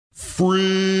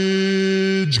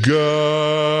Fridge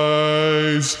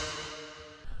Guys.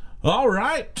 All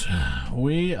right,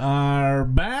 we are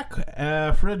back.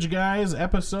 Fridge Guys,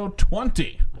 episode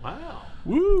 20. Wow.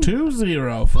 Woo.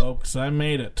 2-0, folks. I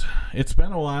made it. It's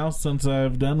been a while since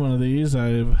I've done one of these.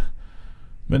 I've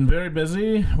been very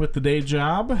busy with the day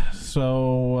job,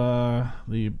 so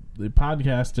the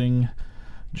podcasting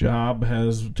job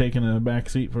has taken a back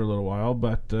seat for a little while,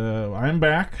 but I'm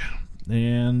back,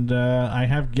 and I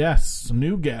have guests,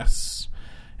 new guests,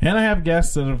 and I have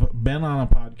guests that have been on a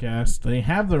podcast. They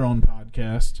have their own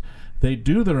podcast. They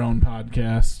do their own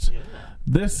podcast. Yeah.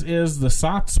 This is the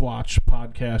Sotswatch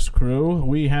podcast crew.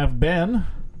 We have Ben.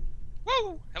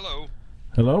 Woo! Hello.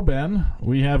 Hello, Ben.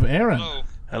 We have Aaron. Hello.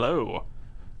 Hello.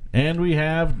 And we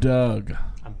have Doug.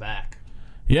 I'm back.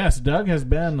 Yes, Doug has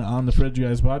been on the Fridge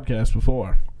Guys podcast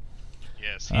before.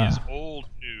 Yes, he is old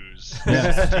news.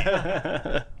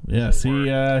 Yes, yes.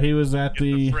 He was at Get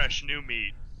the the fresh new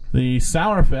meat.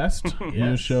 Sourfest.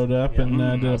 You Yes. showed up Yeah. and did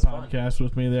a That was fun. podcast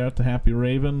with me there at the Happy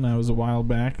Raven. That was a while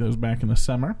back. That was back in the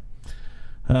summer.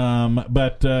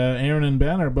 But Aaron and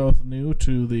Ben are both new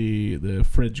to the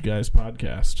Fridge Guys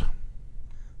podcast.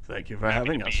 Thank you for Happy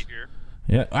having to us. be here.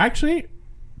 Yeah, actually,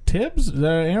 Tibbs,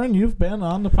 Aaron, you've been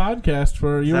on the podcast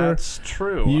for That's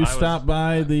true. You I was- stopped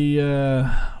by the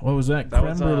what was that? That Creme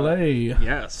was, brulee.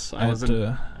 Yes, I was.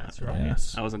 That's right.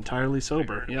 Yes. I was entirely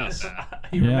sober. Yes.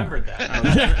 You Yeah. remembered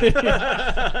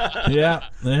that. Yeah,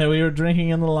 we were drinking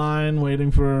in the line,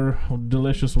 waiting for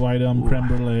delicious white elm creme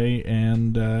brulee,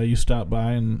 and you stopped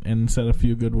by and said a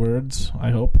few good words,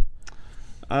 I hope.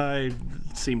 I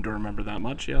seem to remember that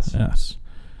much. Yes. Yes.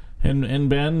 And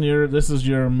Ben, this is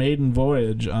your maiden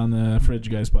voyage on the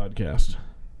Fridge Guys podcast.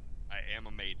 I am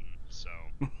a maiden, so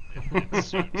it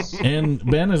suits. And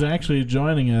Ben is actually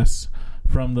joining us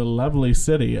from the lovely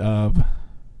city of...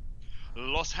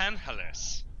 Los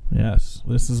Angeles. Yes,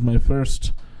 this is my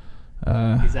first...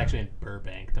 He's actually in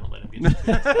Burbank. Don't let him get you.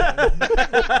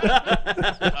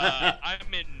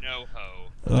 I'm in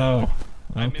NoHo. Oh,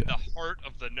 I'm okay. in the heart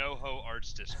of the NoHo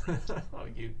Arts District. Oh,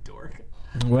 you dork.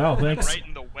 Well, thanks. Right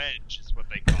in the wedge is what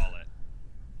they call it.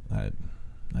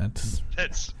 That's...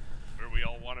 That's where we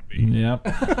all want to be. Yep.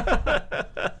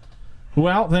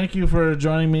 Well, thank you for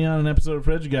joining me on an episode of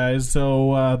Fridge Guys.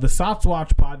 So, the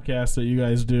Sotswatch podcast that you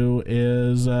guys do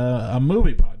is a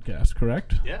movie podcast,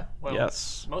 correct? Yeah. Well,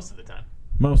 Yes. most of the time.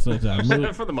 Most of the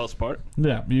time. For the most part,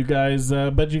 Yeah, you guys,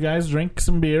 but you guys drink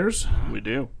some beers we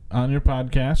do. on your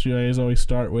podcast. You guys always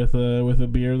start with a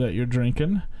beer that you're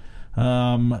drinking.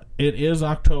 It is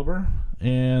October,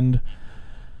 and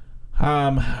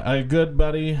a good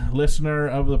buddy, listener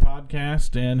of the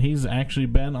podcast, and he's actually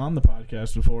been on the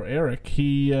podcast before. Eric,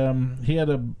 he went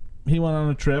on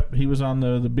a trip. He was on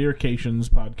the Beercations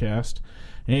podcast,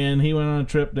 and he went on a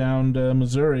trip down to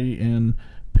Missouri and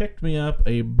picked me up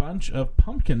a bunch of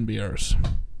pumpkin beers.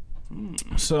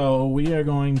 So we are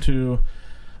going to...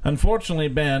 Unfortunately,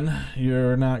 Ben,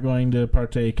 you're not going to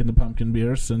partake in the pumpkin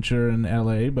beers since you're in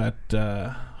LA, but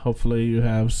hopefully you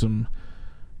have some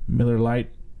Miller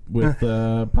Lite with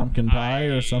pumpkin pie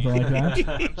or something like that.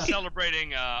 I'm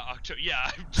celebrating October. Yeah,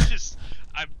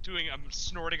 I'm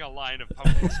snorting a line of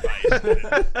pumpkin spice and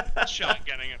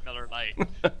shotgunning at Miller Lite.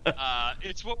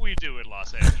 It's what we do in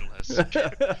Los Angeles.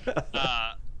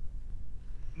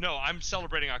 No, I'm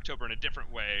celebrating October in a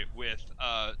different way with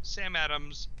Sam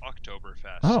Adams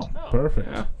Oktoberfest. Oh, perfect.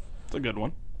 Yeah, it's a good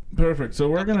one. Perfect. So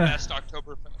we're Not the gonna. best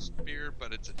Oktoberfest beer,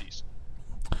 but it's a decent.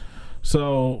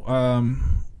 So,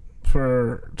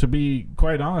 to be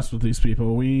quite honest with these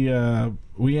people, we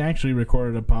actually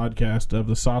recorded a podcast of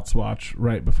the Sotswatch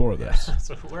right before this.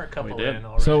 So we're a couple We did. in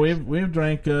already. So we've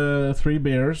drank 3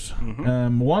 beers.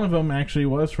 One of them actually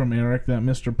was from Eric. That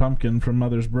Mr. Pumpkin from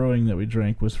Mother's Brewing that we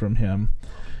drank was from him.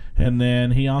 And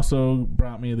then he also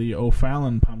brought me the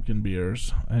O'Fallon pumpkin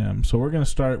beers. So we're going to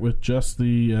start with just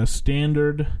the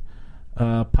standard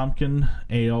pumpkin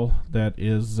ale that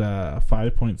is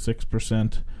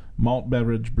 5.6% malt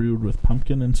beverage brewed with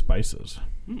pumpkin and spices.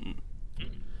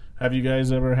 Have you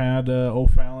guys ever had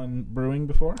O'Fallon Brewing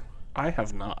before? I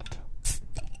have not.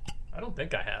 I don't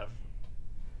think I have.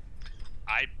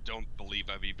 I don't believe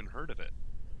I've even heard of it.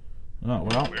 Oh,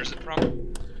 well. Where's it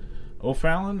from?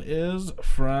 O'Fallon is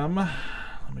from,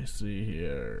 let me see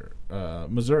here,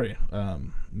 Missouri,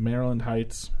 Maryland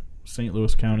Heights, St.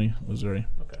 Louis County, Missouri.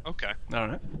 Okay. All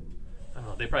right. I don't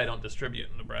know. They probably don't distribute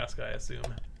in Nebraska, I assume.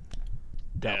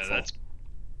 Doubtful. Yeah,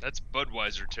 that's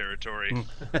Budweiser territory.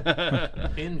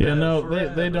 In Yeah, no,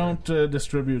 forever. they don't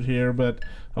distribute here, but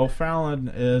O'Fallon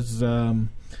is,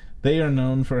 they are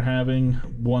known for having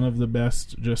one of the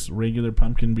best just regular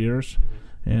pumpkin beers.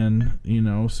 And,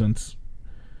 since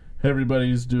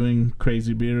everybody's doing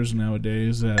crazy beers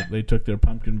nowadays. That they took their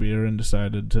pumpkin beer and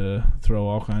decided to throw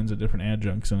all kinds of different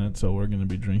adjuncts in it. So we're going to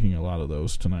be drinking a lot of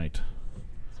those tonight.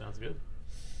 Sounds good.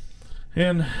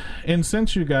 And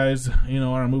since you guys,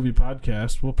 are a movie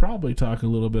podcast, we'll probably talk a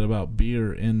little bit about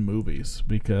beer in movies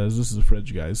because this is a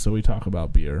Fridge Guys, so we talk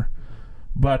about beer.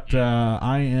 But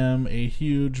I am a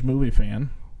huge movie fan.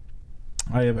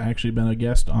 I have actually been a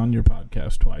guest on your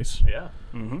podcast twice. Yeah.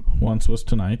 Mm-hmm. Once was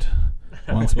tonight.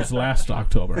 Once was last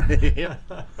October. Yeah.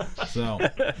 So,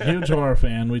 huge horror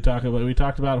fan. We talked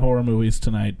about horror movies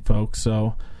tonight, folks.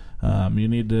 So, you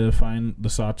need to find the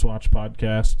Sots Watch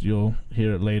podcast. You'll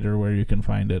hear it later where you can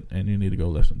find it, and you need to go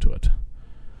listen to it.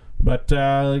 But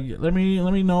let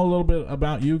me know a little bit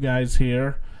about you guys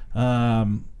here.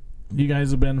 You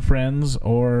guys have been friends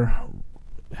or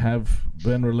have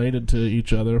been related to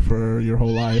each other for your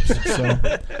whole lives. So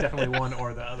Definitely one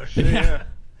or the other. yeah.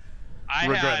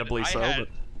 Regrettably so, I had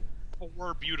but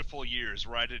 4 beautiful years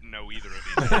where I didn't know either of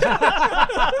these.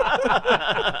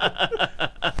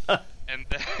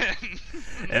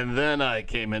 and then I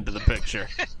came into the picture.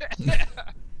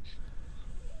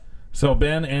 So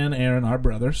Ben and Aaron are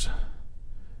brothers.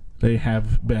 They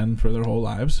have been for their whole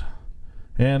lives.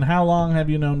 And how long have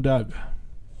you known Doug?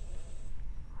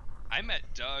 I met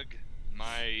Doug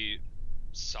my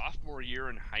sophomore year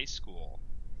in high school.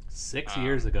 6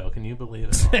 years ago. Can you believe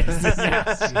it?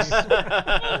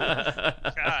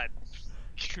 God.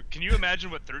 Can you imagine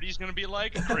what 30 is going to be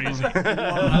like? Crazy.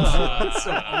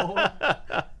 So old.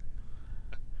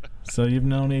 So you've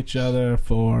known each other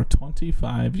for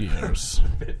 25 years.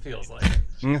 It feels like.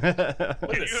 Can Was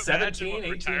it you imagine 17, what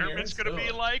 18 retirement's years? going to be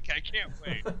Ugh. like? I can't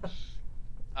wait.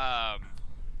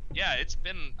 Yeah, it's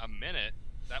been a minute.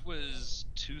 That was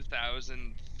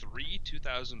 2003,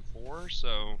 2004,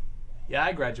 so... Yeah,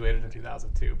 I graduated in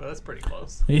 2002, but that's pretty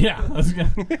close. Yeah. It's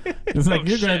like Oh,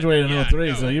 you shit. graduated in Yeah, 03,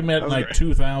 no, so you met in that was like right.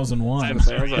 2001. I was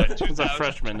a 2000,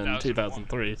 freshman in 2001.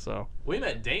 2003, so. We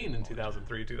met Dane in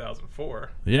 2003, 2004.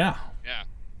 Yeah. Yeah.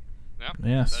 Yep.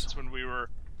 Yes. That's when we were...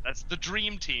 That's the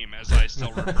dream team, as I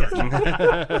still refer to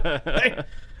it. Hey,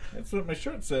 that's what my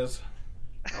shirt says.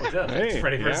 Oh, it does. Hey, It's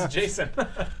Freddy yeah. versus Jason.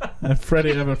 I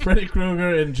have a Freddy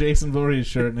Krueger and Jason Voorhees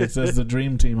shirt, and it says the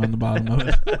Dream Team on the bottom of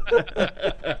it.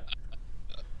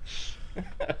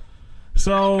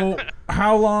 So,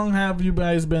 how long have you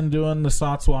guys been doing the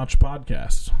Sots Watch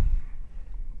podcast?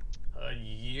 A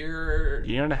year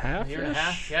Year and a half? and a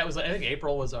half. Yeah, it was. I think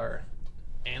April was our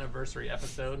anniversary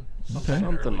episode. Okay.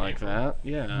 Something Early like April. that.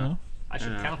 Yeah. No? I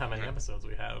should Yeah. count how many episodes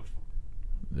we have.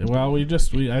 Well, I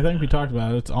think we talked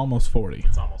about it. It's almost 40.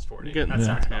 It's almost 40. Getting That there.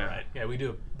 sounds about Yeah. right. Yeah, we do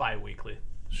it bi-weekly.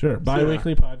 Sure.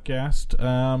 Bi-weekly podcast.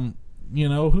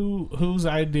 Whose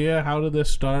idea? How did this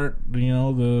start?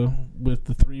 With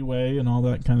the three-way and all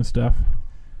that kind of stuff.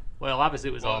 Well, obviously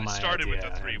it was Well, all it my started with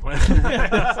idea. the three-way.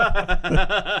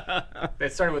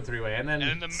 It started with three-way, and then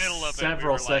And in the middle of several it, we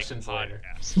were sessions like, later.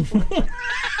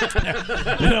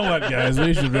 podcast. You know what, guys?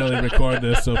 We should really record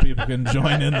this so people can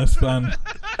join in this fun.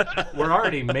 We're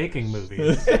already making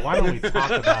movies, so why don't we talk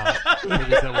about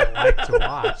movies that we like to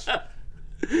watch?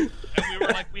 And we were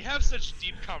like, we have such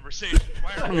deep conversations.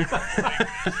 Why are we recording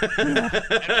this? And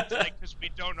it's like, because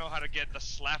we don't know how to get the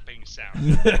slapping sound.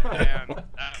 And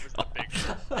that was the big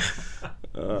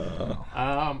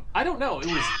I don't know.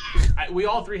 We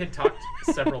all three had talked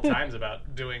several times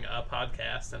about doing a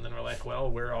podcast, and then we're like,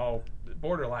 well, we're all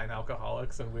borderline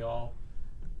alcoholics, and we all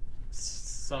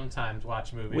sometimes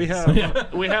watch movies.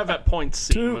 We have at points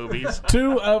seen movies.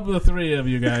 2 of the 3 of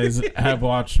you guys have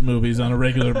watched movies on a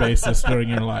regular basis during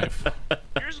your life.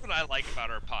 Here's what I like about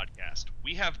our podcast.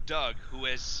 We have Doug, who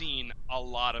has seen a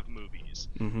lot of movies.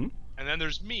 Mm-hmm. And then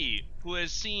there's me, who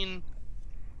has seen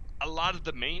a lot of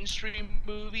the mainstream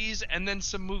movies, and then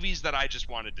some movies that I just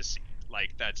wanted to see.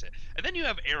 Like, that's it. And then you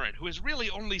have Aaron, who has really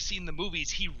only seen the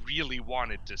movies he really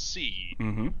wanted to see.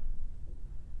 Mm-hmm.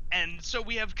 And so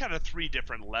we have kind of 3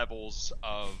 different levels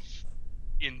of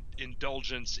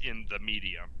indulgence in the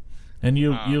medium. And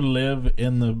you live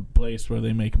in the place where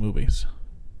they make movies.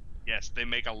 Yes, they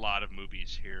make a lot of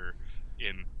movies here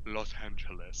in Los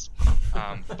Angeles.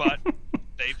 But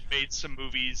they've made some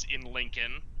movies in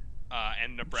Lincoln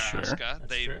and Nebraska.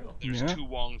 That's true. There's Yeah. Tu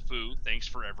Wong Fu, Thanks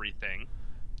for Everything.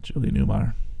 Julie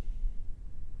Newmar.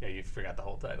 Yeah, you forgot the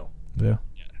whole title. Yeah.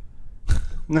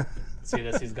 See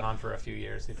this? He's gone for a few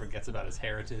years. He forgets about his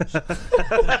heritage.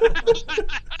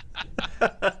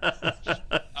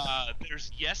 There's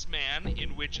Yes Man,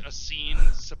 in which a scene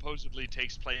supposedly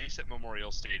takes place at Memorial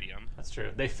Stadium. That's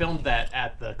true. They filmed that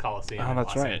at the Coliseum in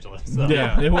that's Los right. Angeles. So.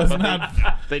 Yeah, it was not.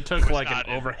 They took like not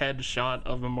an in. overhead shot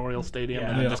of Memorial Stadium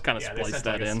and Yeah. then just kind of Yeah, they spliced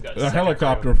sent, that like, in. a A second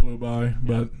helicopter row. flew by,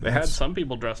 but They had some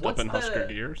people dressed up What's in Husker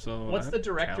the- gear. So What's that the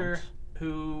director counts.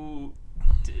 who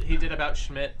he did About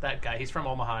Schmidt? That guy. He's from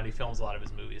Omaha and he films a lot of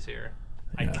his movies here.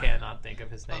 I Yeah. cannot think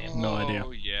of his name. No idea.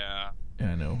 Oh, yeah.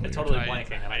 Yeah, I know. It's who totally you're talking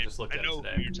blanking, and I just looked I at it know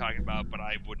today. who you're talking about, but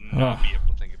I would Ugh. not be able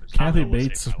to think of his Kathy name. I will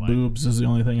Bates' save my life. boobs is the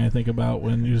only thing I think about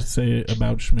when you say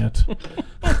About Schmidt.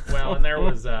 Well, and there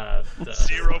was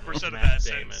 0% of Matt that Damon.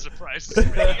 sentence surprises me.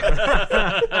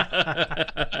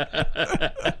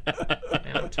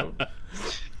 Yeah, totally.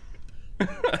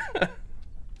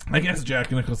 I guess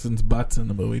Jack Nicholson's butt's in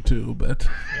the movie too, but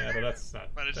Yeah, but that's not.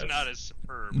 But it's that's, not as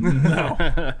superb.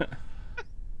 no.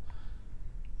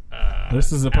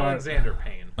 This is the part- Alexander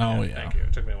Payne. Oh, yeah. Thank you.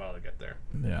 It took me a while to get there.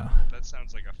 Yeah. That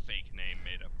sounds like a fake name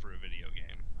made up for a video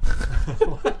game.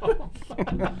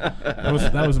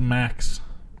 That was Max.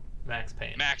 Max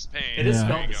Payne. Max Payne. It is Yeah.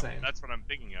 spelled There you the go. same. That's what I'm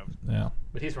thinking of. Yeah.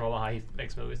 But he's from Omaha. He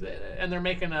makes movies, and they're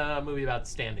making a movie about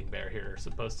Standing Bear here.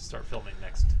 Supposed to start filming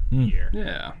next year.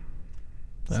 Yeah.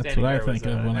 That's Standing what I Bear think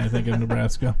was, of when I think of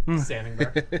Nebraska. Standing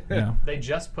Bear. Yeah. They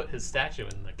just put his statue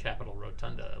in the Capitol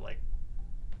Rotunda like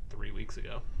 3 weeks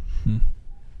ago.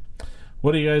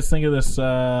 What do you guys think of this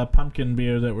pumpkin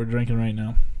beer that we're drinking right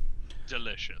now?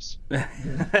 Delicious.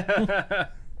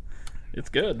 It's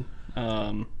good.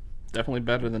 Definitely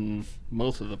better than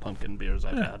most of the pumpkin beers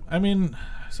I've had. I mean,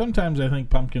 sometimes I think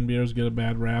pumpkin beers get a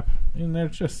bad rap. And they're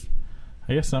just,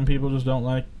 I guess some people just don't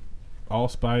like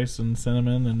allspice and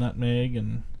cinnamon and nutmeg,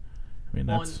 and I mean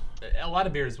Well, that's and a lot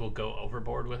of beers will go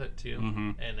overboard with it too,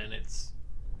 Mhm. and then it's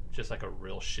just like a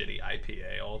real shitty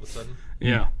IPA all of a sudden.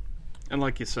 Yeah. And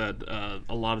like you said, a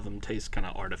lot of them taste kind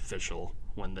of artificial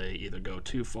when they either go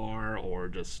too far or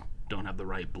just don't have the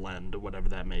right blend, or whatever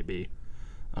that may be.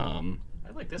 I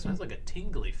like this one. It's like a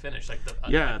tingly finish. Like the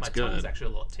Yeah, my it's tongue is good.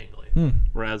 actually a little tingly.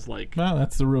 Whereas, like, well,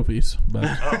 that's the roofies, but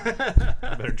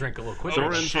I better drink a little quicker.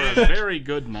 we're in for a shit. very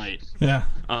good night. yeah.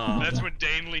 That's when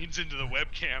Dane leans into the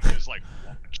webcam and is like,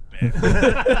 watch, Ben.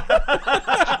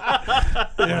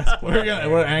 Yeah,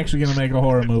 we're actually gonna make a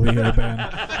horror movie here, Ben.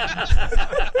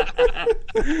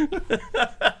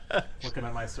 Looking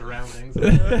at my surroundings.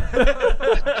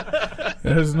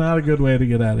 There's not a good way to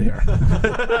get out of here.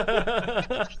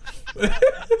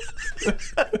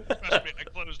 Trust me, I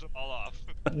closed them all off.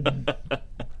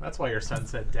 That's why your son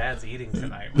said, "Dad's eating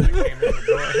tonight" when I came in the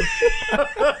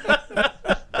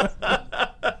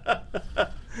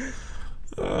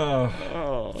door.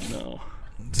 Oh, no.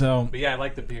 So But yeah, I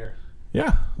like the beer.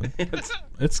 yeah,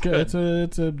 it's good.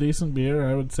 It's a decent beer.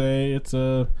 I would say it's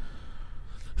a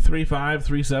 3.5,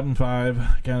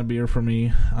 3.75 kind of beer for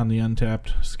me on the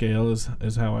Untapped scale is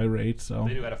how I rate. So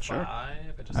They do out of Sure. 5.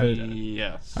 It just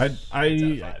Yes. I It's out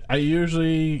of 5. I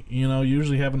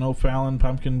usually have an O'Fallon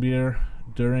pumpkin beer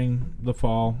during the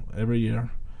fall every year.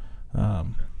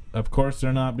 Of course,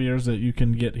 they're not beers that you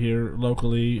can get here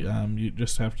locally. You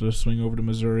just have to swing over to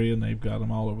Missouri, and they've got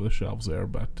them all over the shelves there.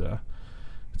 But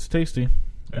it's tasty.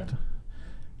 Yeah. But,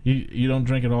 you don't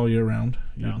drink it all year round.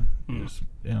 No. You just,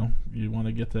 you want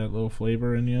to get that little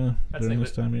flavor in you That's during the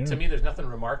this thing. time of year. To me, there's nothing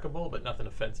remarkable, but nothing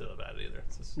offensive about it either.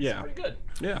 It's Yeah. pretty good.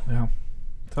 Yeah. Yeah.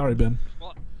 Sorry, Ben.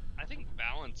 Well, I think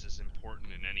balance is important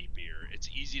in any beer. It's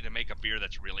easy to make a beer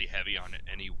that's really heavy on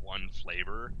any one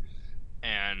flavor.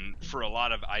 And for a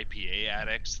lot of IPA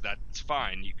addicts, that's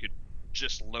fine. You could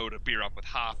just load a beer up with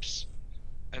hops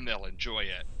and they'll enjoy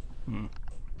it.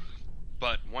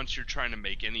 But once you're trying to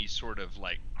make any sort of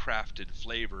like crafted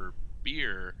flavor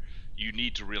beer, you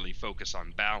need to really focus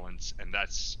on balance, and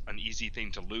that's an easy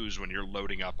thing to lose when you're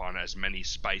loading up on as many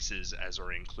spices as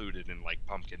are included in like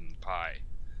pumpkin pie.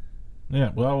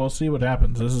 Yeah, well, we'll see what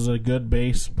happens. This is a good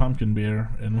base pumpkin beer,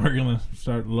 and we're going to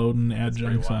start loading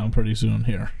adjuncts wild. on pretty soon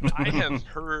here. I have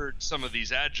heard some of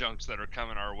these adjuncts that are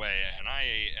coming our way, and I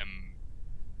am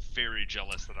very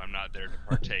jealous that I'm not there to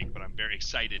partake, but I'm very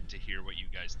excited to hear what you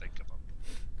guys think of them.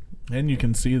 And you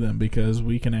can see them because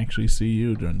we can actually see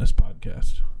you during this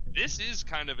podcast. This is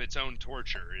kind of its own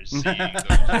torture, is seeing those.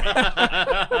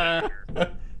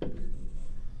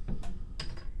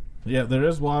 Yeah, there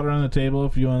is water on the table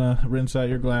if you want to rinse out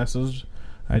your glasses.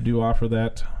 I do offer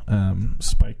that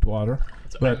spiked water.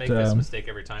 So I But make this mistake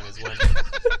every time is when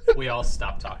we all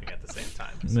stop talking at the same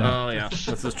time. So. Yeah. Oh, yeah.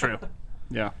 This is true.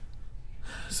 Yeah.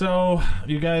 So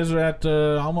you guys are at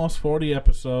almost 40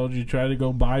 episodes. You try to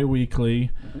go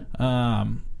bi-weekly,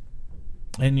 and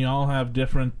you all have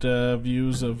different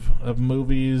views of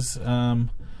movies.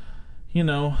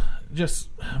 just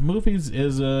movies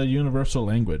is a universal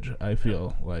language. I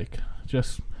feel like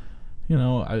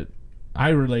I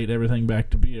relate everything back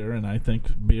to beer, and I think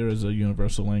beer is a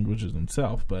universal language in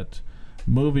itself. But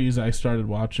movies I started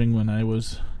watching when I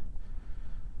was,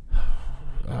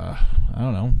 I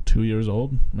don't know, 2 years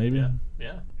old, maybe.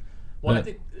 Yeah. Well, I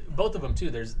think both of them too.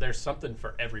 There's something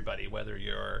for everybody, whether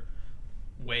you're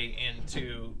way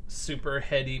into super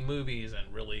heady movies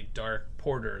and really dark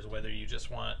porters, whether you just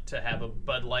want to have a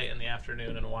Bud Light in the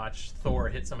afternoon and watch Thor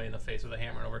hit somebody in the face with a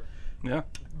hammer over. Yeah.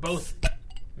 Both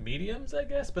mediums, I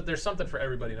guess, but there's something for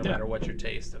everybody, no matter what your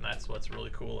taste, and that's what's really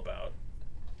cool about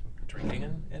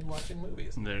drinking and watching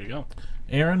movies. There you go.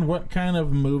 Aaron, what kind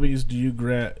of movies do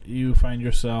you find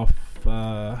yourself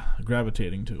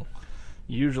gravitating to?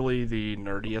 Usually the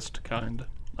nerdiest kind.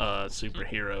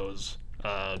 Superheroes,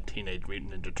 Teenage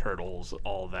Mutant Ninja Turtles,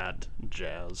 all that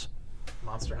jazz.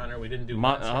 Monster Hunter, we didn't do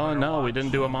Monster Hunter. Oh, no, we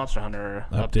didn't do a Monster Hunter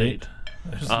update.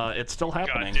 It's still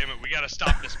happening. God damn it, we gotta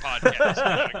stop this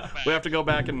podcast. We have to go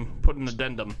back and put an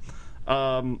addendum.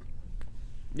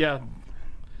 Yeah,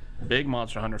 big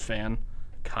Monster Hunter fan.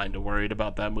 Kind of worried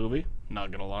about that movie,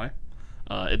 not gonna lie.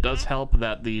 It does help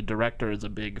that the director is a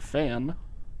big fan.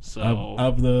 So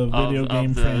of the video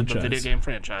game franchise. The video game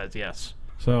franchise, yes.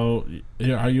 So,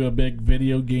 are you a big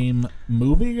video game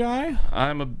movie guy?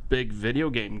 I'm a big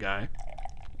video game guy.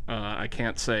 I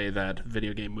can't say that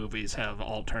video game movies have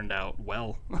all turned out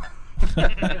well.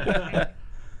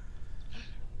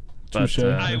 But,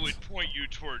 I would point you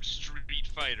towards Street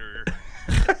Fighter.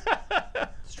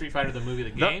 Street Fighter, the movie,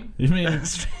 the game? You mean...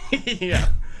 yeah.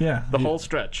 The whole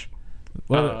stretch.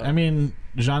 Well, I mean,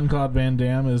 Jean-Claude Van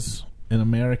Damme is an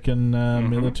American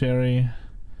military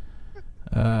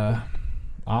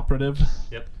operative.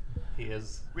 Yep. He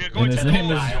is. We are going and his to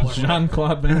name is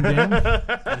Jean-Claude Van Damme.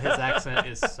 And his accent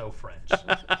is so French.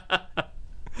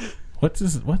 What's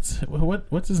his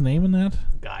name in that?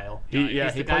 Guile. He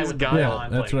He's the guy plays with Guile. the Yeah,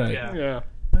 blonde, that's right. Yeah.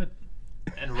 But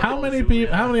And how Raul many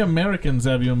Julia. How many Americans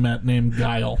have you met named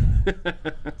Guile?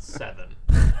 7.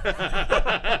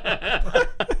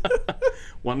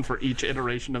 One for each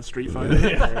iteration of Street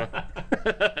Fighter.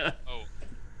 Oh,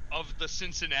 of the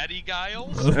Cincinnati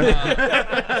Guiles?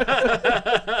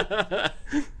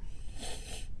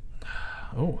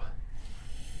 Oh,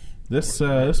 this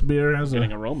beer has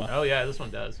Getting aroma. Oh yeah, this one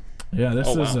does. Yeah, this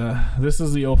Oh, is wow. this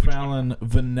is the O'Fallon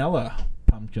Vanilla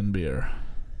Pumpkin Beer.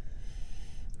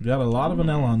 Got a lot of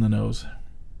vanilla on the nose.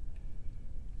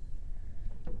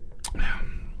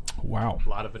 Wow, A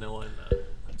lot of vanilla in the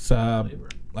it's flavor.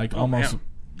 like Oh, almost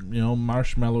man.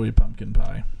 marshmallowy pumpkin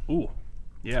pie. Ooh.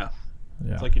 Yeah.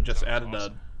 Yeah, It's like you just Sounds added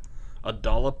awesome. a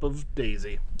dollop of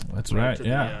Daisy. that's right right. to the,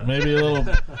 Yeah, maybe a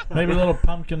little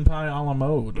pumpkin pie a la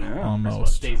mode Yeah. Well,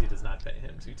 almost. Daisy does not pay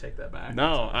him, so you take that back.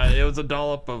 No, it was a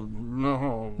dollop of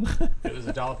no. It was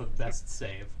a dollop of best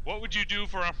save. What would you do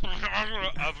for a...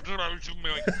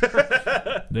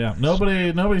 Yeah,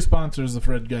 nobody sponsors the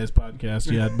Fred Guys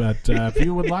podcast yet, but if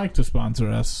you would like to sponsor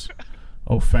us,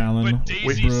 O'Fallon But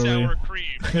Daisy Brewery. sour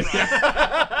cream.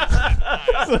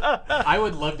 I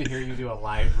would love to hear you do a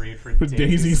live read for With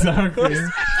Daisy sour cream.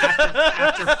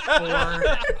 after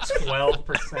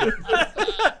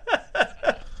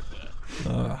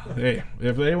 12%. Hey,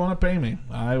 if they want to pay me,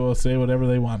 I will say whatever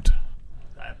they want.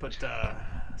 I put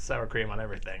sour cream on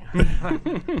everything.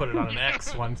 Put it on an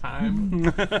X one time.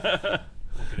 We'll get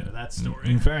into that story.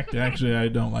 In fact, actually, I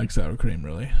don't like sour cream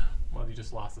really. Well, you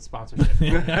just lost the sponsorship.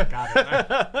 Got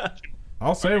it.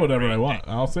 I'll say whatever I want.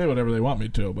 I'll say whatever they want me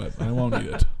to, but I won't eat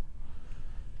it.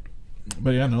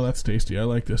 But yeah, no, that's tasty. I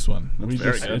like this one. That's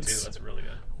very good, I do too. That's really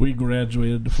good. We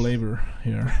graduated the flavor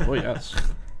here. Oh yes.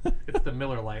 It's the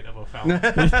Miller Lite of O'Fallon.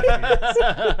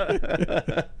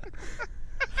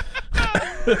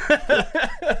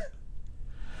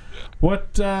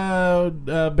 What,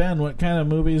 Ben? What kind of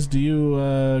movies do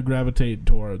you gravitate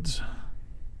towards?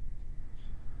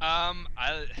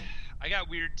 I got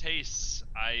weird tastes.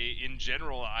 In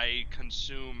general, I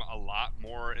consume a lot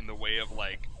more in the way of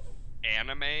like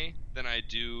anime than I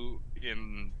do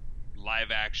in live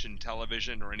action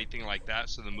television or anything like that.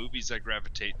 So the movies I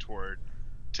gravitate toward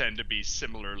tend to be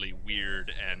similarly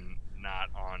weird and not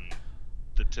on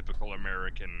the typical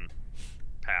American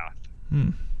path.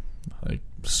 Like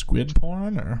squid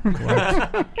porn or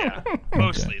what? Yeah,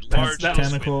 mostly Okay. large That's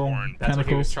tentacle- porn. That's what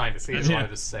he was Tentacles. trying to see. He just Yeah. wanted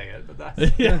to say it, but that's...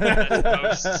 That's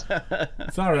most,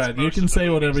 It's all right. You most can of the say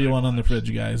whatever movies you I want on the watch.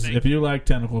 fridge, guys. Thank If you like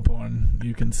tentacle porn,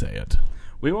 you can say it.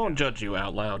 We won't judge you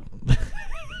out loud.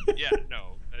 yeah,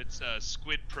 no, it's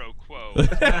squid pro quo.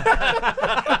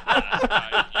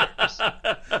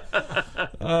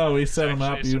 Oh, we set them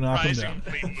up. Actually, You knock them down.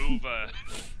 surprisingly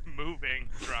moving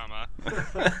drama.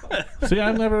 See,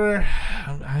 I've never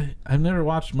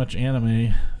watched much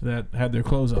anime that had their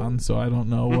clothes on, so I don't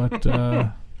know what.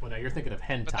 Well, now you're thinking of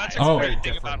hentai. But that's Oh. a Very great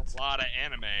thing different. about a lot of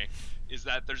anime is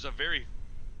that there's a very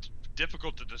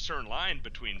difficult to discern line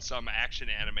between some action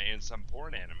anime and some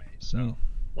porn anime. So Oh.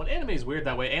 Well, anime is weird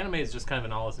that way. Anime is just kind of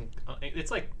an all.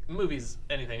 It's like movies,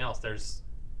 anything else. There's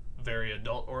very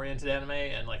adult-oriented anime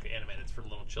and like anime that's for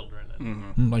little children.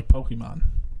 And, Like Pokemon.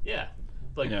 Yeah,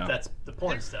 like Yeah. that's the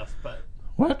porn stuff. But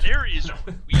What? there is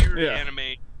weird Yeah.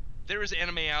 anime. There is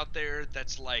anime out there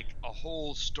that's like a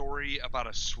whole story about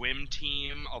a swim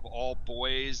team of all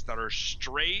boys that are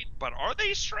straight, but are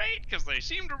they straight? Because they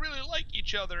seem to really like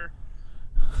each other.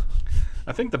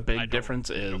 I think the I big don't- difference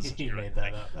is he made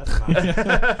that up. That's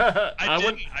not. I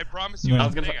would- didn't. I promise you. No. I I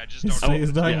was gonna say- I just He's, don't know.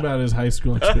 he's talking yeah. about his high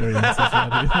school experience.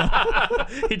 That's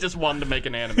what he just wanted to make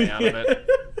an anime out of it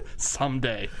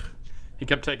someday. He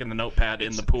kept taking the notepad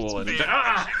in the pool and he's like,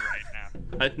 Fan fiction right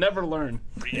now. I'd never learn.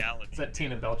 Reality. Is that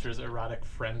Tina Belcher's erotic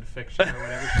friend fiction or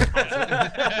whatever?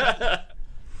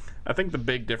 I think the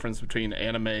big difference between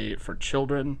anime for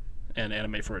children and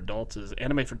anime for adults is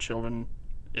anime for children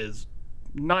is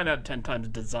 9 out of 10 times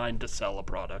designed to sell a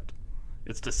product.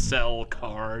 It's to sell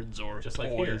cards or Just like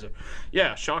toys. here.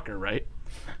 Yeah, shocker, right?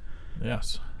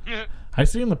 Yes. I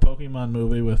seen the Pokemon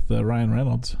movie with Ryan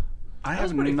Reynolds. I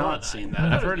was have pretty not fun. seen I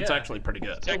that. I've thought heard it- it's yeah. actually pretty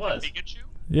good. It was. Pikachu?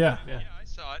 Yeah. Yeah, Yeah, I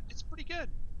saw it. It's pretty good.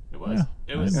 it was.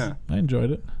 Yeah. It was. Yeah. I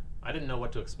enjoyed it. I didn't know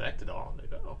what to expect at all. They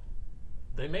go,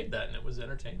 they made that and it was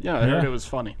entertaining. Yeah, I heard Yeah. it was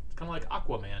funny. It's kind of like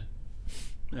Aquaman.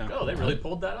 Yeah. Oh, they really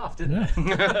pulled that off, didn't Yeah.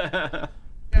 they?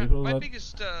 Yeah, People my that-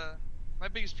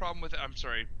 biggest problem with it, I'm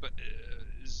sorry, but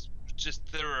is just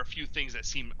there are a few things that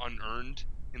seem unearned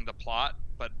in the plot.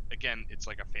 But again, it's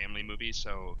like a family movie,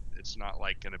 so it's not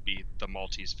like going to be the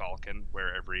Maltese Falcon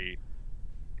where everything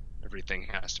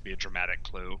has to be a dramatic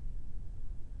clue.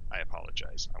 I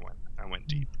apologize. I went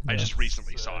deep. I just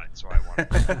recently saw it, so I wanted.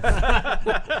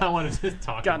 I wanted to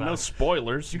talk Got about no it.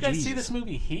 spoilers. Did you guys see Jeez. this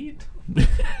movie Heat? Yeah,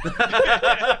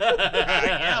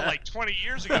 like 20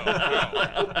 years ago.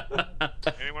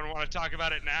 Anyone want to talk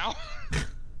about it now?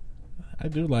 I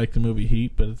do like the movie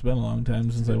Heat, but it's been a long time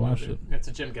since I watched it. It's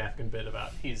a Jim Gaffigan bit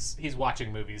about he's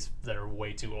watching movies that are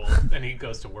way too old, and he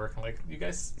goes to work. I'm like, you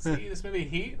guys see this movie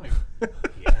Heat? Like,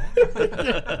 yeah.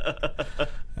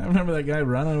 I remember that guy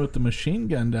running with the machine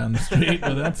gun down the street,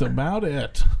 but that's about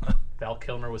it. Val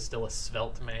Kilmer was still a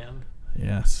svelte man.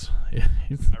 Yes. Yeah,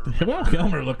 Val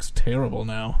Kilmer looks terrible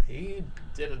now. He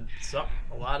did a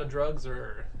lot of drugs,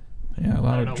 or Yeah, a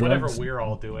lot I don't know, of drugs. whatever we're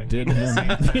all doing. did him.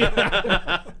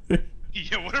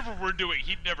 Yeah, whatever we're doing,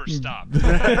 he'd never stop.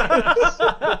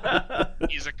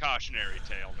 He's a cautionary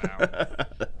tale now.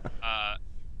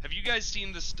 Have you guys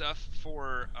seen the stuff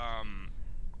for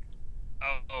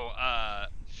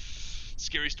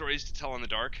Scary Stories to Tell in the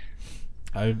Dark?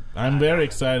 I'm very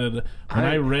excited. When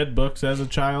I read books as a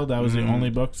child, that was the only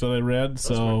books that I read. Those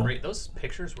So were great. Those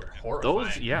pictures were horrifying.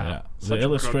 Those, yeah. yeah, Such the a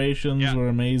illustrations Yeah. were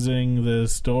amazing. The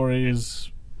stories,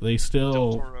 they Del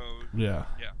still, Toro, yeah.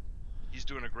 he's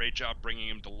doing a great job bringing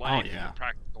him to life. yeah. The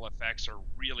practical effects are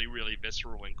really, really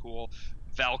visceral and cool.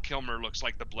 Val Kilmer looks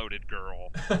like the bloated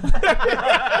girl. Those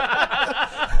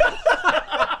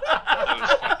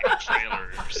fucking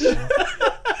trailers.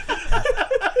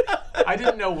 I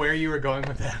didn't know where you were going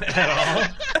with that at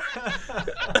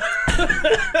all.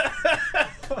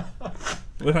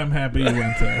 But I'm happy you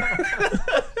went there.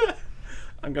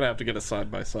 I'm gonna have to get a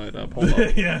side by side up. Hold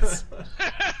on. Yes.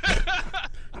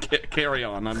 Carry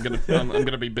on. I'm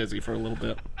gonna be busy for a little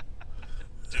bit.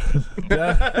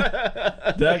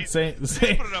 Doug, same, Put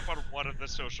it up on one of the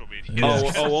social media.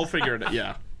 Yeah. We'll figure it out.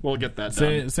 Yeah, we'll get that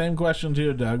done. same question to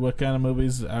you, Doug. What kind of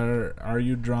movies are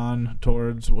you drawn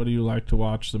towards? What do you like to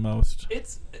watch the most?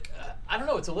 It's I don't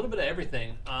know. It's a little bit of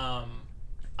everything.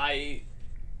 I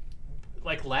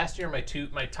like last year. My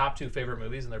top two favorite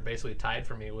movies, and they're basically tied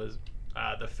for me. Was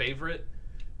The Favorite,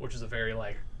 which is a very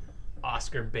like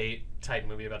Oscar bait type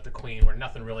movie about the Queen, where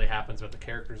nothing really happens, but the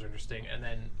characters are interesting. And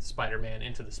then Spider-Man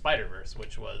Into the Spider-Verse,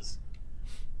 which was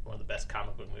one of the best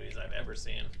comic book movies I've ever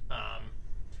seen.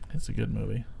 It's a good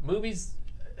movie. Movies,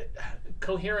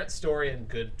 coherent story and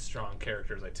good, strong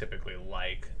characters I typically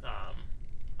like.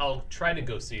 I'll try to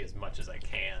go see as much as I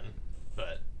can,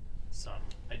 but some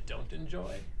I don't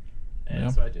enjoy. And Yeah.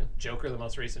 so I do. Joker, the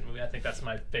most recent movie, I think that's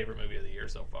my favorite movie of the year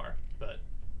so far. But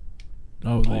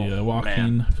Oh, the Oh,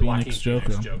 Joaquin man. Phoenix Joaquin Joker.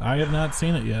 Phoenix Joker. I have not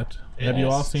seen it yet. Have you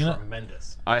it's all seen it?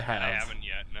 Tremendous. I have. I haven't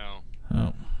yet, no.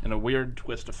 Oh. In a weird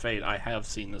twist of fate, I have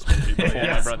seen this movie before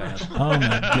Yes. my brother has. Oh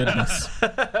my goodness.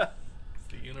 The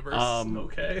universe, Um,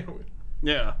 okay.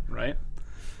 Yeah, right.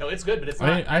 No, it's good, but it's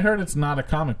not. I heard it's not a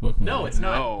comic book movie. No, it's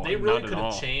not. No, They really not at could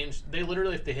all. have changed. They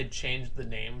literally, if they had changed the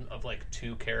name of like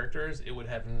 2 characters, it would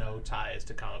have no ties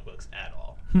to comic books at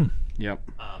all. Yep.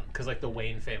 Because like the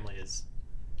Wayne family is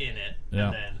in it, Yeah.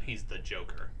 and then he's the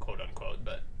Joker, quote unquote.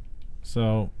 But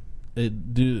So, do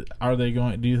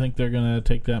you think they're going to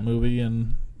take that movie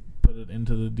and put it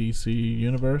into the DC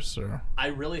universe, or? I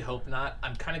really hope not.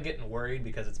 I'm kind of getting worried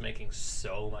because it's making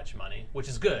so much money, which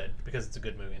is good because it's a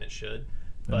good movie and it should.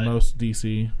 But And most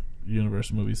DC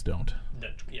universe movies don't.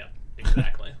 yeah,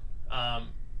 exactly.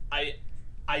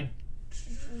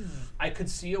 I could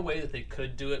see a way that they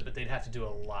could do it, but they'd have to do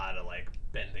a lot of like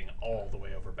bending all the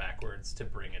way over backwards to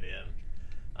bring it in.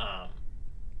 Yeah,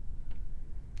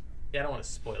 I don't want to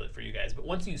spoil it for you guys, but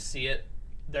once you see it,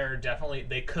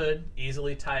 they could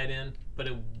easily tie it in, but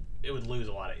it would lose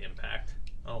a lot of impact.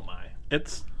 Oh my!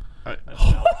 It's. Val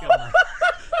Kilmer.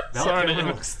 Val Sorry Kilmer to-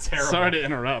 looks terrible. Sorry to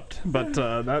interrupt, but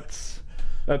that's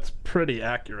pretty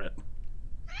accurate.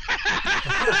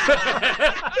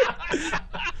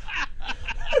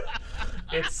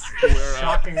 It's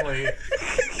shockingly.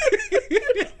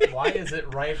 Why is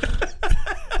it right?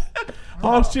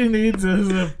 All she needs is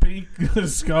a pink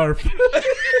scarf.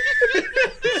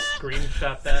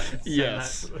 Screenshot that. And send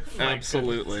Yes, that. My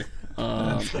absolutely. good.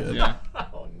 Yeah. goodness.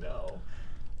 Oh no.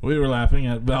 We were laughing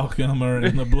at Val Kilmer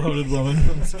and the bloated woman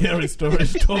from Scary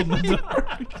Stories Told in the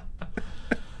Dark.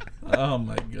 Oh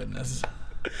my goodness.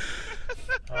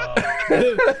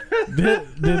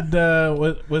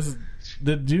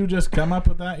 Did you just come up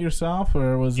with that yourself,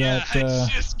 or was Yeah, that? I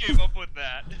just came up with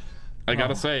that. I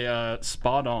gotta say,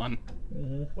 spot on.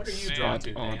 What are you Man. drawn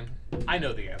to, On. Dan? I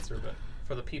know the answer, but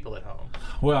for the people at home.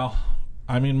 Well,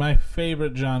 I mean, my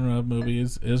favorite genre of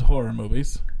movies is horror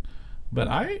movies, but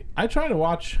I try to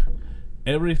watch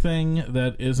everything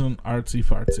that isn't artsy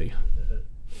fartsy,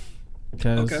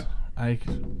 because Okay. I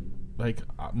like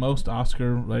most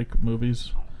Oscar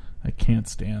movies. I can't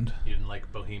stand. You didn't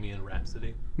like Bohemian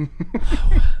Rhapsody?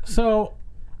 So,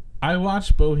 I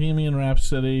watched Bohemian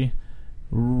Rhapsody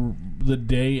the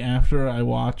day after I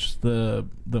watched the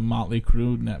Motley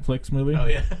Crue Netflix movie, Oh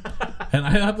yeah. and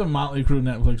I thought the Motley Crue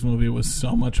Netflix movie was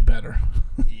so much better.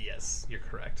 Yes, you're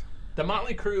correct. The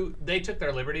Motley Crue, they took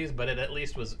their liberties, but it at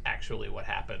least was actually what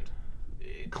happened.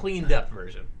 Cleaned up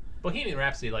version. Bohemian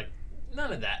Rhapsody, like,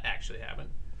 none of that actually happened.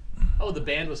 Oh, the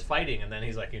band was fighting, and then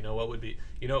he's like, you know what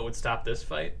would stop this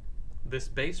fight? This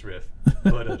bass riff.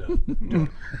 Ba-da-dum.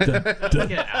 Get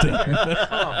out of here.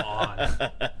 Come on.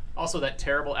 Also, that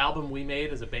terrible album we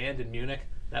made as a band in Munich,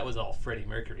 that was all Freddie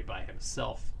Mercury by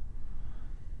himself.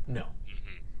 No.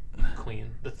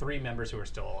 Queen. The 3 members who are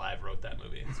still alive wrote that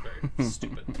movie. It's very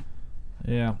stupid.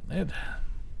 Yeah,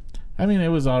 I mean, it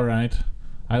was all right.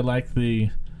 I like the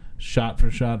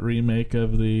shot-for-shot remake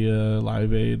of the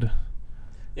Live Aid.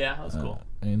 Yeah, that was cool.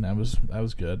 I mean, that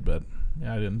was good, but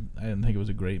yeah, I didn't think it was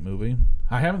a great movie.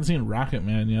 I haven't seen Rocket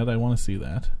Man yet. I want to see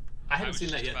that. I haven't seen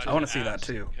that yet. I Too. wanna see that,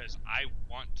 too. Because I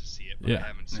want to see it, but Yeah. I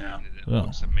haven't seen Yeah. it. It Well.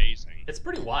 looks amazing. It's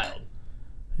pretty wild.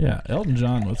 Yeah, Elton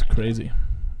John was crazy.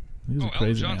 He was a Elton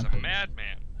crazy John's man. a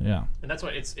madman. Yeah, And that's why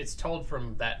it's told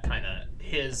from that kind of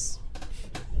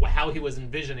how he was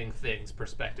envisioning things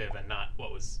perspective and not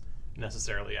what was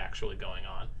necessarily actually going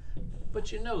on.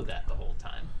 But you know that the whole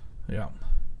time. yeah.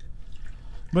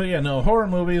 But yeah, no, horror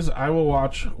movies, I will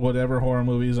watch whatever horror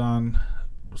movies on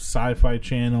Sci-Fi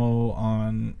Channel,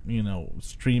 on,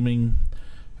 streaming.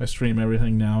 I stream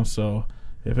everything now, so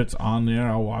if it's on there,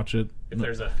 I'll watch it. If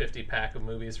there's a 50-pack of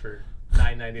movies for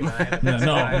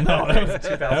 $9.99. No,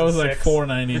 that was like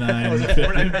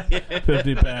 $4.99,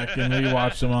 50 pack, and we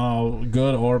watched them all,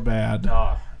 good or bad.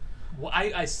 Well,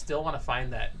 I still want to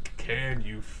find that. Can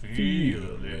you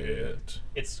feel it?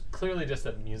 It's clearly just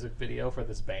a music video for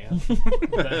this band.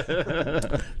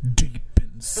 Deep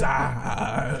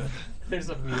inside. There's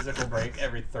a musical break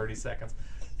every 30 seconds.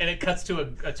 And it cuts to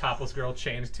a topless girl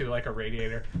chained to like a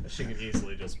radiator that she could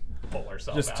easily just pull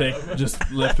herself out of.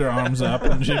 Just lift her arms up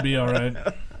and she'd be all right.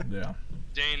 Yeah.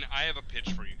 Dane, I have a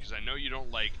pitch for you because I know you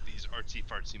don't like these artsy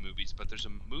fartsy movies, but there's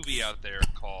a movie out there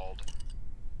called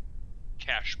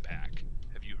Cashback.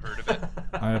 Have you heard of it?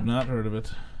 I have not heard of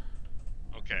it.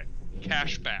 Okay.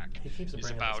 Cashback He keeps is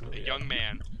bringing about this a movie young up.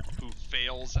 man who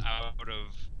fails out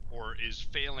of or is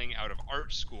failing out of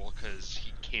art school because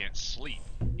he can't sleep.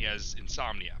 He has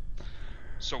insomnia.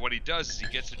 So what he does is he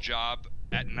gets a job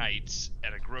at nights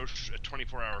at a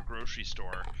 24-hour grocery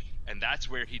store, and that's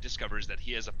where he discovers that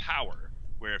he has a power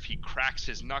where if he cracks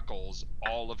his knuckles,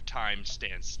 all of time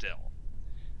stands still.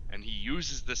 And he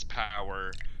uses this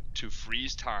power to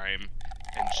freeze time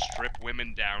and strip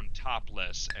women down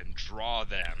topless and draw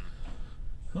them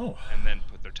Oh. and then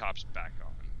put their tops back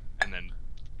on. and then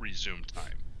resume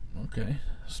time. Okay,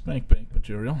 spank bank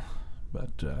material, but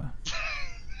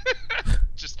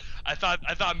Just I thought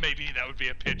maybe that would be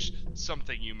a pitch,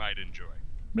 something you might enjoy.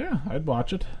 yeah, I'd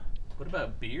watch it. What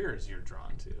about beers you're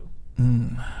drawn to?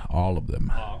 All of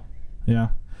them. Oh, Yeah,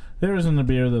 there isn't a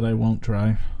beer that I won't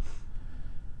try.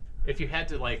 if you had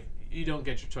to, like, you don't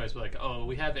get your choice, but like, oh,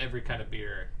 we have every kind of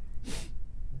beer.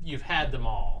 You've had them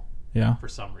all Yeah, for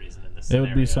some reason in this it scenario.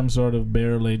 would be some sort of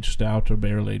barrel-aged stout or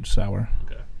barrel-aged sour.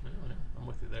 Okay, yeah, I'm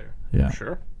with you there. Yeah,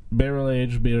 Sure.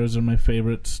 barrel-aged beers are my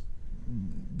favorite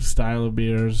style of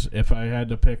beers. If I had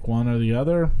to pick one or the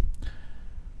other,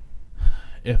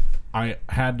 if I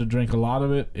had to drink a lot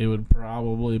of it, it would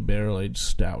probably barrel-aged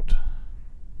stout.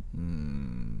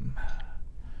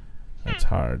 That's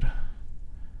hard.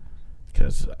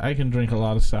 Because I can drink a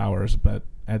lot of sours, but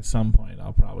at some point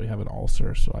I'll probably have an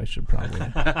ulcer, so I should probably...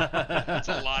 That's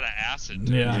a lot of acid.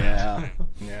 yeah.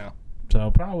 Yeah. So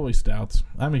probably stouts.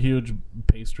 I'm a huge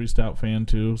pastry stout fan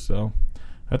too, so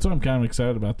that's what I'm kind of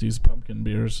excited about, these pumpkin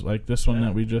beers. Like this one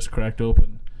that we just cracked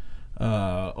open.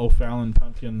 O'Fallon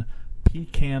Pumpkin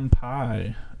Pecan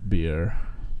Pie beer.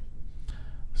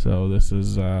 So this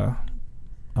is a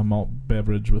malt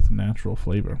beverage with natural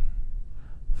flavor.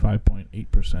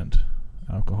 5.8%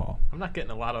 alcohol. I'm not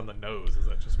getting a lot on the nose. Is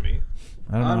that just me?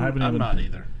 I don't know. I'm not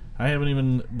either. I haven't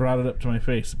even brought it up to my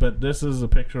face, but this is a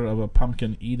picture of a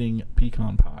pumpkin eating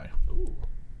pecan pie. Ooh.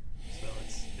 So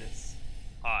it's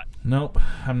Hot. Nope,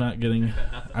 I'm not getting.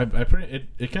 nothing.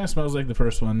 It kind of smells like the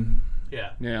first one.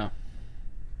 yeah. Yeah.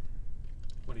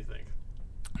 What do you think?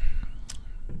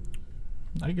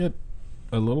 I get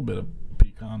a little bit of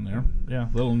pecan there. Yeah,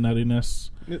 a little nuttiness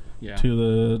Yeah.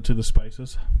 to the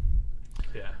spices.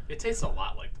 Yeah, it tastes a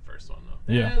lot like the first one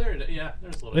though. Yeah.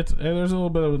 there's a little. It's there's a little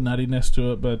bit of nuttiness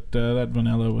to it, but that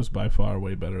vanilla was by far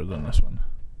way better than this one.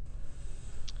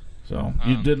 So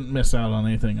you didn't miss out on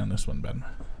anything on this one, Ben.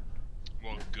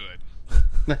 Well, good.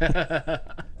 Do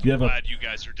you have Glad you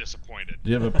guys are disappointed.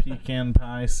 Do you have a pecan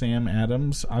pie Sam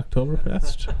Adams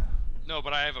Oktoberfest? No,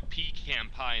 but I have a pecan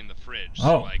pie in the fridge,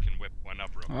 Oh. so I can whip one up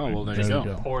real quick. Oh, well, there There you you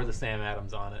go. go. Pour the Sam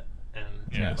Adams on it and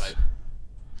Yes. bite.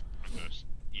 Just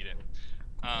eat it.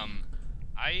 I'm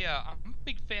a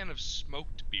big fan of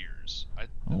smoked beers.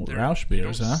 Oh, they're- Rausch you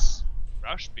beers, don't huh?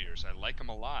 Rausch beers. I like them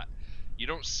a lot. You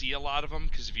don't see a lot of them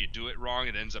because if you do it wrong,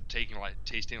 it ends up tasting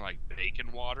like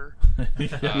bacon water.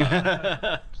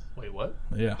 Wait, what?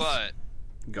 Yeah. But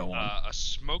Go on. a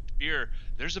smoked beer.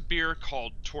 There's a beer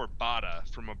called Torbata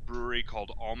from a brewery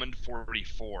called Almond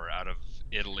 44 out of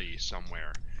Italy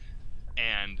somewhere,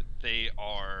 and they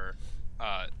are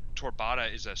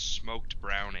Torbata is a smoked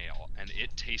brown ale, and it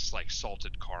tastes like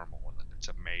salted caramel. It's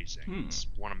amazing. It's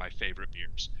one of my favorite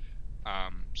beers.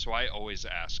 So I always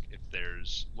ask if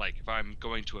there's, like, if I'm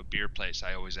going to a beer place,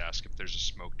 I always ask if there's a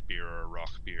smoked beer or a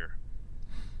rock beer.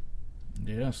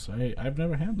 Yes, I've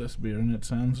never had this beer, and it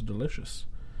sounds delicious.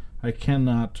 I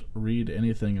cannot read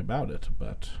anything about it,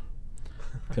 but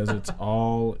because it's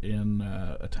all in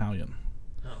Italian.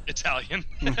 Italian.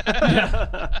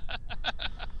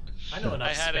 I know enough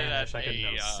I had it Spanish. at I could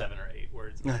know a, 7 or 8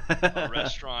 words. a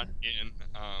restaurant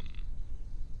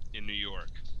in New York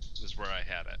is where I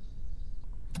had it.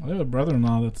 I have a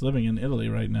brother-in-law that's living in Italy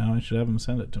right now. I should have him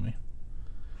send it to me.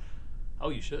 Oh,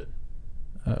 you should.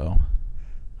 Uh-oh.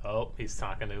 Oh, he's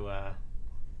talking to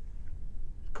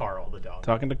Carl, the dog.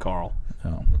 Talking to Carl.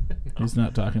 Oh. He's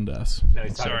not talking to us. No,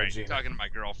 he's talking Sorry, to Gina. talking to my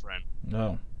girlfriend.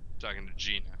 No. Talking to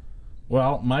Gina.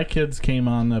 Well, my kids came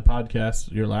on the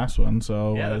podcast, your last one,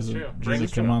 so Yeah, that's true. Bring Gina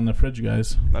us come to it. on the fridge,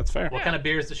 guys. That's fair. What kind of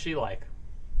beers does she like?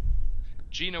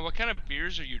 Gina, what kind of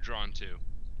beers are you drawn to?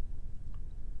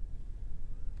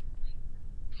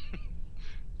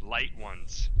 Light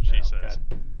ones, she Oh, says.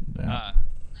 God.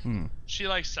 Yeah. She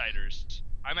likes ciders.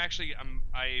 I'm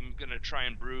gonna try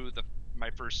and brew my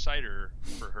first cider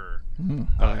for her Mm.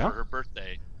 Oh, yeah? for her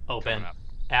birthday. Oh, Ben, coming up.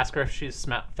 ask her if she's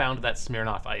found that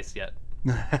Smirnoff Ice yet.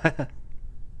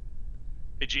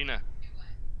 Hey Gina,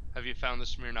 have you found the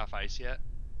Smirnoff Ice yet?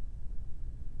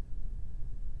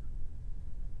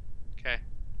 Okay.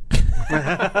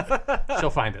 She'll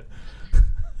find it.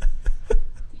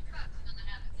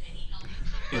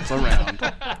 It's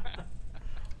around.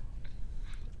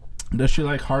 Does she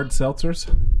like hard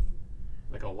seltzers?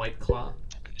 Like a White Claw.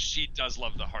 She does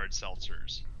love the hard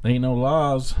seltzers. Ain't no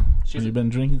laws. She's You've been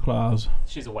drinking claws.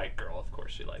 She's a white girl, of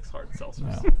course. She likes hard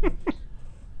seltzers. No.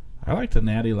 I like the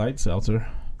Natty Light Seltzer.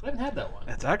 I haven't had that one.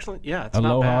 It's actually, yeah, it's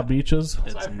Aloha not bad. Beaches. So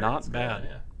It's I've heard not it's good, bad.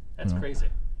 Yeah. That's No. crazy.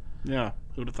 Yeah,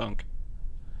 who'd have thunk?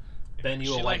 Ben, you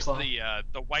She a White likes Claw?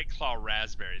 the White Claw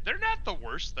raspberry. They're not the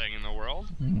worst thing in the world.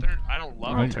 I don't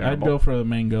love them. I'd go for the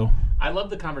mango. I love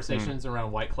the conversations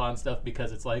around White Claw and stuff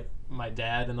because it's like my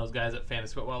dad and those guys at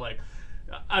Fantasy Football. Like,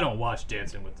 I don't watch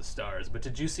Dancing with the Stars, but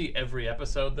did you see every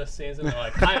episode this season? They're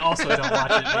like, I also don't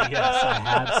watch it, but yes, I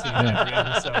have seen every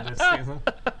episode this season.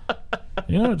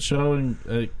 You know, it's showing.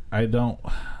 I don't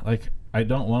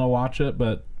want to watch it,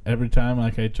 but every time I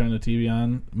turn the TV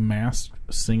on,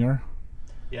 Masked Singer.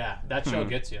 Yeah, that show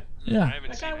gets you. I Yeah. haven't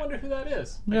Like, seen I it. wonder who that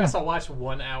is. I Yeah. guess I'll watch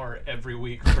 1 hour every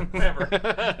week forever.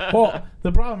 Well,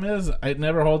 the problem is it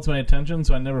never holds my attention,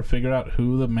 so I never figure out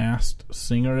who the Masked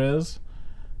Singer is.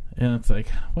 And it's like,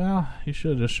 well, you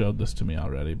should have just showed this to me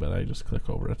already, but I just click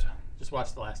over it. Just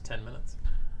watch the last 10 minutes.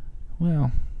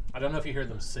 Well, I don't know if you heard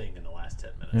them sing in the last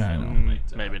 10 minutes. Yeah, I so know. it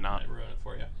might, Maybe not. Might ruin it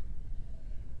for you.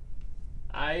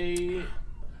 I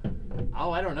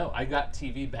don't know. I got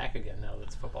TV back again now that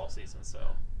it's football season, so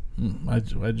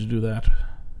why'd you do that?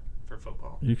 for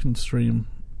football. You can stream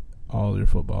all your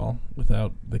football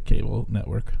without the cable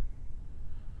network.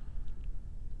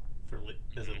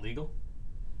 Is it legal?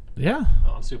 Yeah.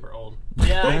 Oh, I'm super old.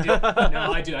 Yeah, I do.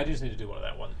 No, I do. I just need to do one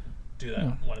of one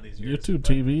of these years. YouTube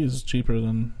but TV is cheaper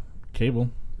than cable.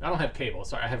 I don't have cable.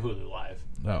 Sorry, I have Hulu Live.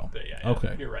 Oh. But yeah,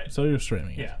 Okay. you're right. So you're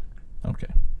streaming it. Yeah. Okay.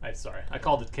 Sorry. I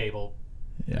called it cable.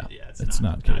 Yeah. Yeah, it's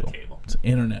not cable. It's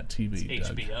internet TV. It's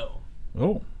Doug. HBO.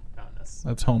 Oh, Oh,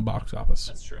 that's home box office.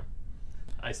 that's true.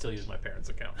 I still use my parents'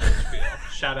 account for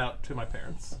HBO. Shout out to my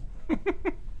parents.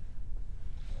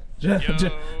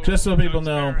 Just so people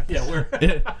know, Yeah, we're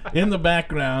in the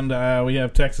background, we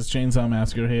have Texas Chainsaw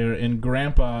Massacre here, and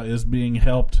Grandpa is being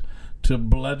helped to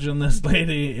bludgeon this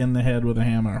lady in the head with a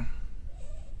hammer.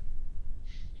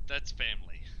 That's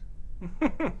family.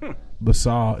 The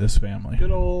Saw is family.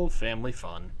 Good old family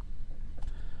fun.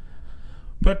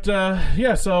 But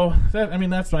yeah, so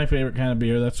that's my favorite kind of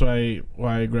beer. That's why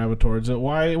I gravitate towards it.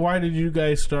 Why did you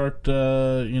guys start?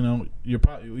 You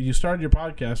started your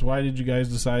podcast. Why did you guys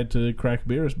decide to crack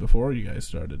beers before you guys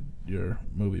started your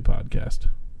movie podcast?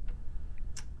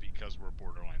 Because we're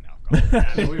borderline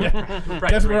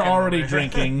alcoholics. Guess we're already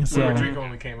drinking. We So were drinking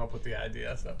when we came up with the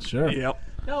idea. So sure. Yep.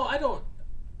 no, I don't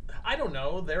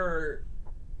know. There are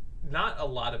not a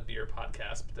lot of beer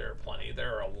podcasts, but there are plenty.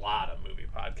 There are a lot of movie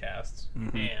podcasts,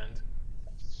 and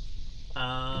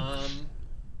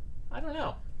I don't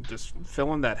know. Just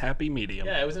filling that happy medium.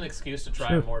 Yeah, it was an excuse to try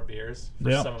Sure. more beers for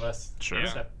Yeah. some of us. Sure.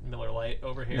 Except Miller Lite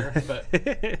over here, but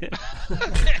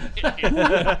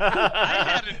I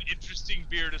had an interesting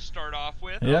beer to start off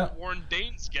with. Yeah. Warren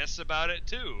Danes guessed about it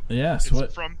too. Yes. It's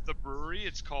What? from the brewery.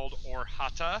 It's called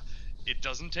Orhata. It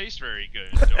doesn't taste very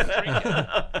good. Don't drink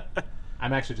it.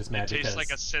 I'm actually just mad It tastes because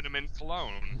like a cinnamon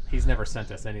cologne. he's never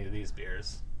sent us any of these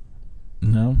beers.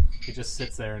 No. He just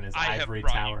sits there in his I have ivory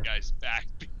brought tower. you guys back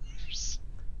beers.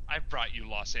 I've brought you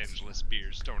Los Angeles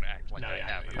beers. Don't act like No, I yeah,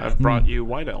 haven't. yeah. I've brought you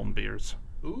White Elm beers,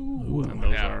 Ooh. and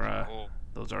those Yeah. are Oh,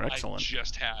 those are I excellent.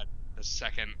 just had the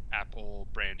second apple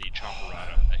brandy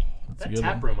champorado. That's a That good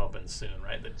tap one. room opens soon,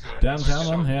 right? Downtown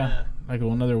one, yeah. Like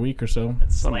another week or so.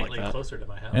 It's Something like slightly that. closer to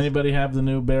my house. Anybody have the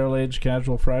new Barrel Aged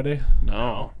Casual Friday?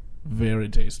 No. Very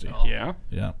tasty. Oh. Yeah.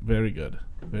 Yeah, very good.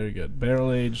 Very good.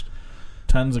 Barrel aged,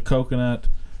 tons of coconut,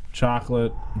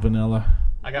 chocolate, vanilla.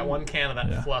 I got one can of that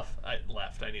Yeah. fluff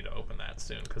left. I need to open that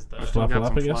soon because the Fluff got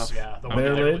some Fluffagus? fluff. yeah the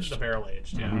Barrel aged? the barrel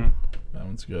aged That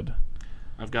one's good.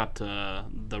 I've got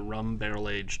the rum barrel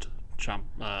aged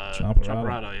Champorado.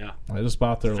 champorado. Yeah. I just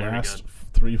bought their Very last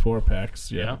good. 3-4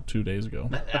 packs. Yeah. 2 days ago.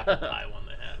 That apple pie one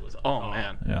they had was Oh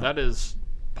man, Yeah. that is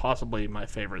possibly my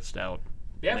favorite stout.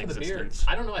 yeah in for the beer. existence.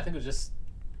 I don't know. I think it was just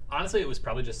honestly it was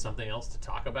probably just something else to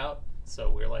talk about. So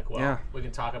we were like, well, Yeah. we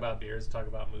can talk about beers, talk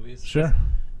about movies. Sure.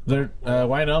 Their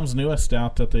White Elm's newest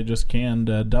stout that they just canned,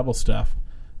 double stuff.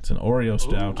 It's an Oreo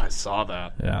stout. I saw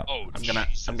that. Yeah. Oh, I'm gonna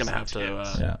have to. Yeah. I'm gonna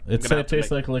have It to tastes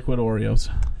make- like liquid Oreos.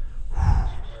 All right,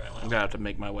 well, I'm gonna have to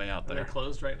make my way out they're there.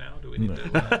 closed right now. Do we need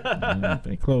to?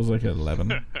 They close like at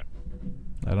 11.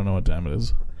 I don't know what time it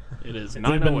is. It is It's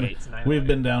 9:08. It's 9:08. We've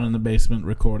been down in the basement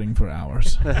recording for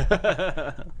hours.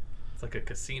 It's like a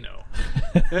casino.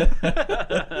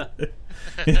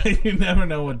 You never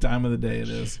know what time of the day it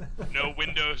is. No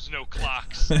windows, no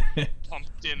clocks.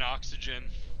 Pumped in oxygen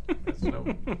There's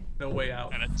no way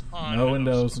out. and a ton No of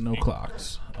windows, those. no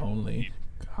clocks. Only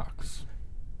cocks.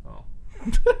 Oh.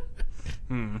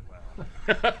 Hmm.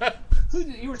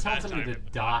 You were telling somebody to Time for the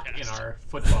dock in podcast. our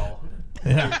football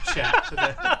Yeah, chat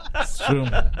today. it's true.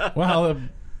 Well, the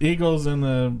Eagles and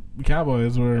the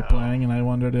Cowboys were playing, and I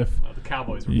wondered if Well, the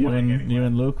Cowboys were you playing and anyway. you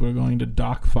and Luke were going to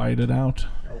dock fight it out.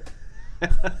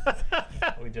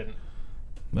 We didn't.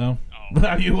 No, Oh,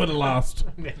 You would have lost.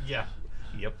 Yeah.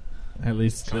 Yep. At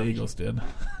least the Eagles did.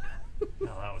 No,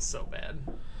 that was so bad.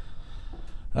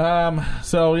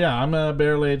 So yeah, I'm a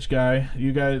barrel aged guy.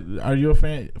 You guys, are you a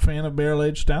fan of barrel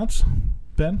aged stouts,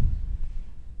 Ben?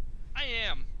 I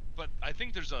am, but I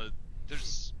think there's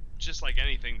just like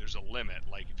anything, there's a limit.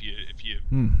 Like if you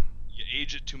you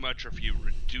age it too much, or if you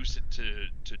reduce it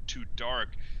to too dark,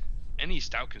 any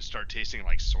stout can start tasting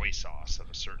like soy sauce at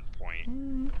a certain point.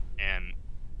 And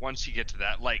once you get to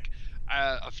that, like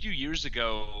a few years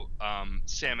ago,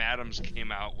 Sam Adams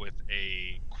came out with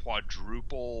a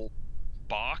quadruple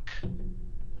Bock,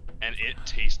 and it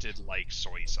tasted like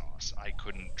soy sauce. I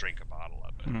couldn't drink a bottle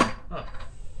of it. Huh.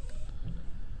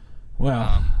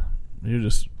 Well, you're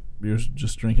just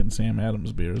drinking Sam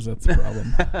Adams beers. That's the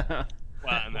problem.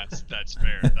 Well, and that's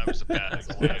fair. That was a bad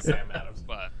example. Sam Adams.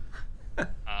 But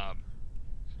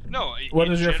no. What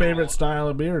in is your general, favorite style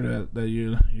of beer that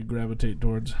you gravitate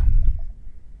towards?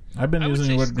 I've been I would using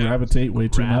the say word stouts. gravitate way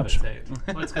too much.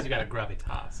 Well, it's because you got a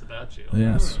gravitas about you.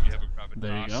 Yes. You have a gravitas.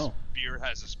 There you go. Beer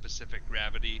has a specific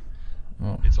gravity.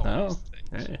 Oh. It's all Oh, these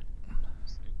things. hey,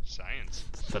 Science.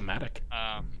 it's thematic.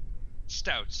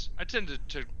 Stouts. I tend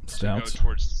to Stouts. go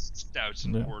towards stouts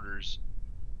and Yeah. porters.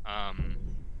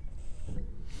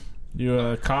 You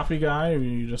a coffee guy, or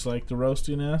you just like the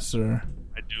roastiness, or?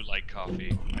 I do like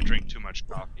coffee. I drink too much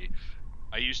coffee.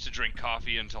 I used to drink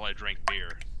coffee until I drank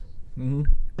beer, Mm-hmm.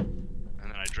 and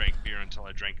then I drank beer until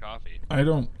I drank coffee.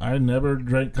 I never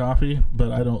drank coffee,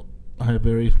 but I have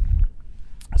very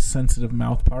sensitive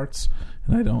mouth parts,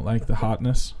 and I don't like the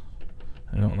hotness.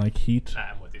 I don't like heat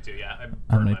I'm with you too. Yeah, I burn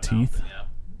on my mouth, teeth,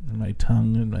 and my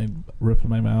tongue, and my roof of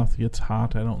my mouth gets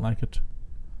hot. I don't like it.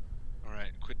 All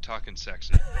right, quit talking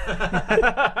sexy.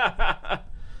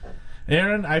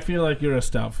 Aaron, I feel like you're a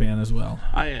stout fan as well.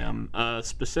 I am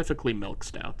specifically milk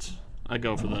stouts. I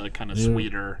go for the kind of You-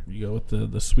 sweeter. You go with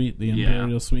the sweet, the Yeah.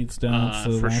 imperial sweet stouts,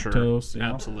 the For lactose. sure, you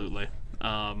know? absolutely.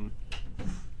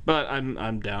 But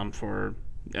I'm down for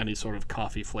any sort of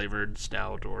coffee flavored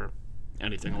stout or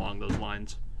anything along those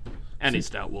lines. Any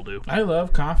stout will do. I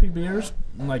love coffee beers,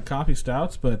 like coffee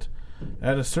stouts, but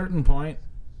at a certain point,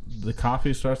 the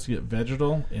coffee starts to get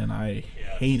vegetal, and I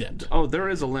hate it. Oh, there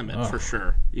is a limit Ugh. for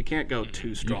sure. You can't go too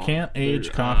You strong. can't age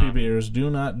There- coffee beers. Do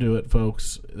not do it,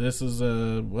 folks. This is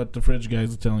what the fridge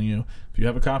guys are telling you. If you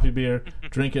have a coffee beer,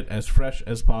 drink it as fresh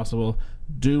as possible.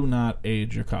 Do not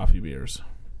age your coffee beers.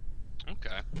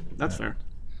 Okay. That's fair.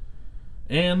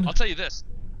 And I'll tell you this: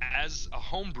 as a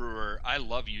home brewer, I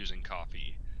love using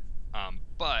coffee,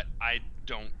 but I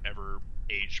don't ever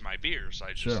age my beers.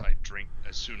 I just Sure. I drink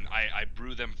as soon. I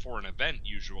brew them for an event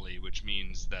usually, which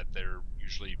means that they're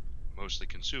usually mostly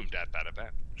consumed at that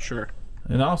event. Sure.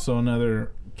 And also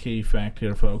another key fact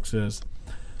here, folks, is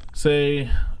say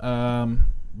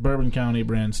Bourbon County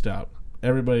brand stout.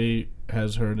 Everybody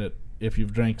has heard it. If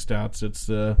you've drank stouts, it's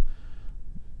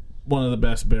one of the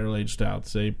best barrel-aged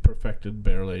stouts. They perfected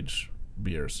barrel-aged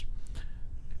beers.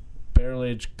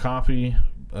 Barrel-aged coffee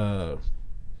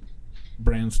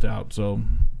brand stout. So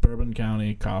Bourbon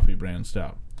County coffee brand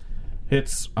stout.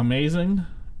 It's amazing,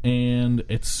 and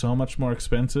it's so much more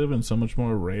expensive and so much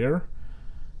more rare.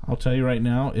 I'll tell you right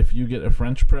now, if you get a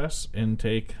French press and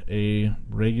take a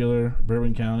regular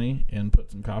Bourbon County and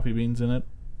put some coffee beans in it,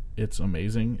 it's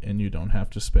amazing, and you don't have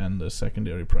to spend the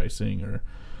secondary pricing or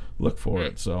look for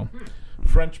it. So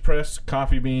French press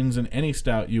coffee beans in any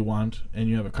stout you want, and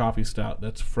you have a coffee stout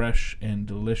that's fresh and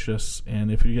delicious,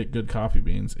 and if you get good coffee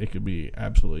beans, it could be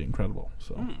absolutely incredible.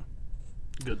 So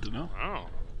Good to know. Oh,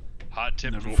 hot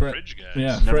tip from Fre- fridge guys.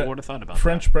 yeah. Never would have thought about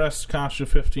French press costs you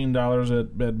 $15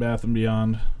 at Bed Bath &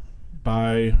 Beyond.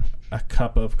 Buy a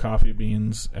cup of coffee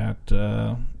beans at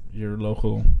your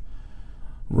local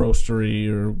roastery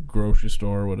or grocery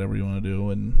store or whatever you want to do,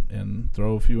 and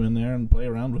throw a few in there and play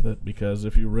around with it, because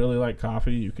if you really like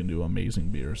coffee, you can do amazing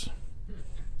beers.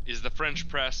 Is the French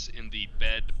press in the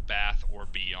Bed, Bath, or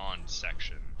Beyond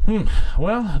section?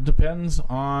 Well, it depends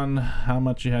on how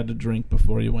much you had to drink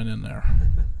before you went in there.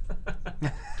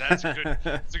 That's a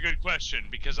good question,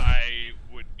 because I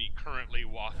would be currently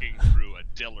walking through a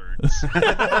Dillard's,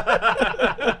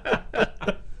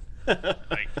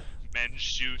 like men's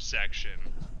shoe section.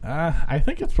 I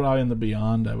think it's probably in the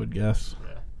Beyond, I would guess.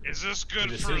 Is this good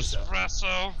You'd for assume so.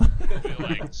 espresso? I'd be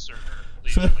like, sir,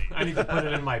 please leave. I need to put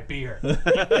it in my beer. Been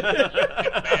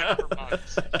banned for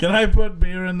months. Can I put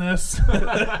beer in this?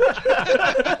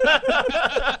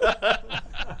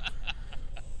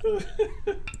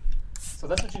 So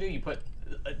that's what you do. You put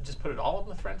just put it all in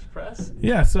the French press.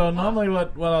 Yeah, so normally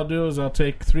what I'll do is I'll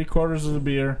take 3/4 of the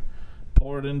beer,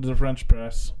 pour it into the French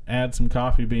press, add some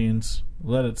coffee beans,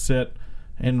 let it sit,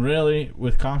 And really,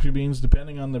 with coffee beans,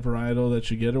 depending on the varietal that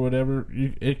you get or whatever,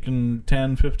 it can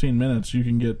 10, 15 minutes you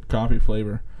can get coffee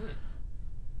flavor.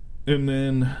 And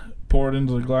then pour it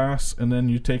into the glass, and then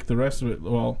you take the rest of it.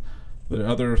 Well, the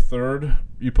other third,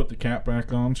 you put the cap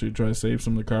back on, so you try to save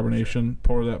some of the carbonation.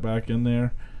 Pour that back in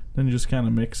there. Then you just kind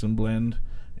of mix and blend,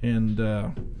 and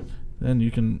then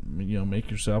you can make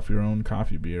yourself your own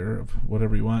coffee beer of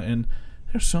whatever you want. And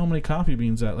there's so many coffee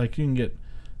beans that you can get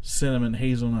cinnamon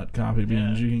hazelnut coffee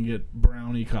beans, you can get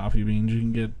brownie coffee beans, you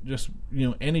can get just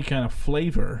any kind of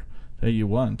flavor that you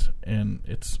want, and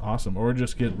it's awesome. Or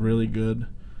just get really good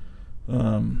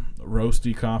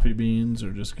roasty coffee beans,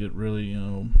 or just get really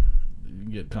you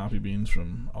can get coffee beans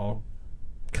from all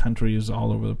countries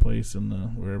all over the place in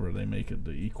wherever they make it,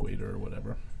 the equator or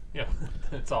whatever. Yeah,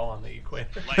 it's all on the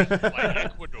equator. like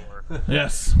Ecuador.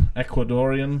 Yes,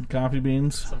 Ecuadorian coffee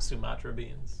beans. Some Sumatra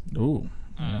beans. Ooh,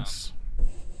 yes.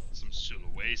 Some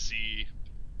Sulawesi.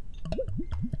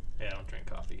 Yeah, I don't drink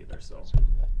coffee either, so.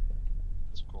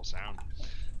 That's a cool sound.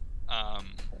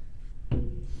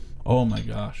 Oh my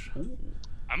gosh.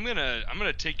 I'm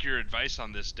gonna take your advice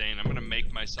on this, Dane. I'm gonna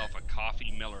make myself a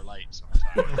coffee Miller Lite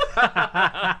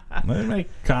sometime. They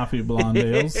make coffee blonde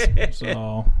ales,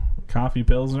 so coffee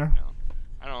pilsner.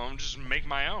 I don't know. I'm just make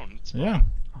my own. It's Yeah,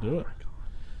 do it.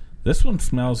 This one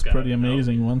smells Got pretty it.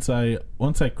 amazing. Once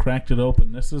I cracked it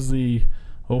open, this is the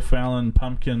O'Fallon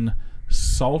Pumpkin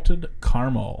Salted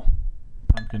Caramel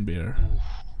Pumpkin Beer.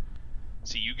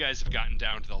 See, you guys have gotten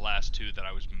down to the last two that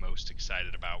I was most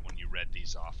excited about when you read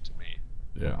these off to me.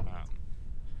 Yeah.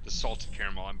 The salted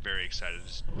caramel, I'm very excited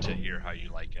to hear how you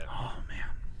like it. Oh man.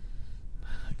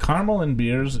 Caramel in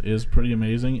beers is pretty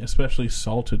amazing, especially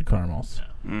salted caramels.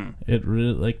 It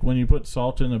really, when you put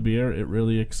salt in a beer, it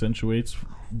really accentuates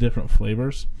different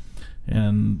flavors,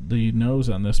 and the nose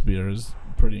on this beer is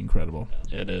pretty incredible.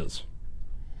 It is.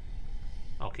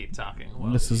 I'll keep talking.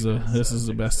 This is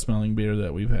the best smelling beer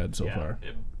that we've had so far,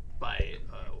 by a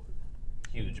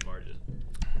huge margin.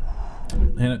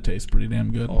 and it tastes pretty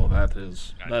damn good. Oh, that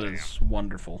is Goddamn. Oh.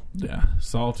 wonderful. Yeah,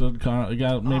 salted caramel. You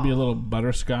got maybe a little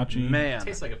butterscotchy. Man. It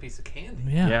tastes like a piece of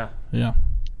candy. Yeah. Yeah.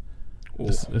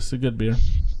 This is a good beer.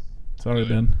 Sorry, Good.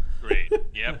 Ben. Great.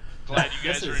 Yep. Glad you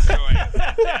guys This are is- enjoying it.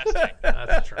 Fantastic.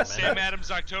 That's tremendous. Sam Adams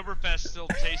Oktoberfest still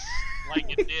tastes like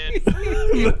it did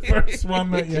The first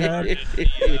one that you had. in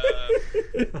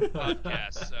the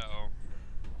podcast. So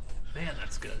Man,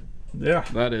 that's good. Yeah.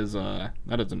 That is an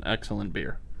excellent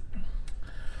beer.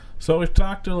 So we've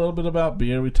talked a little bit about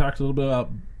beer. We talked a little bit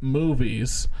about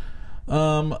movies.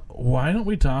 Why don't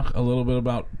we talk a little bit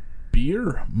about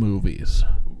beer movies?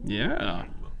 Yeah.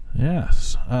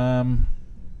 Yes.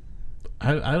 I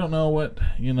don't know what,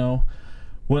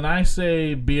 when I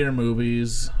say beer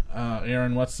movies,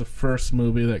 Aaron, what's the first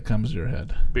movie that comes to your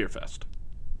head? Beer Fest.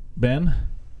 Ben?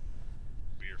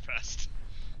 Beer Fest.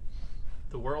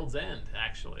 The World's End,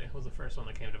 actually, was the first one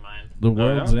that came to mind. The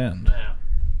World's End. Yeah.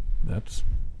 That's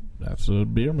a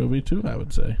beer movie too, I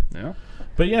would say. Yeah.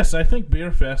 But yes, I think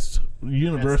Beer Fest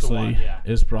universally one, yeah.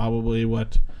 is probably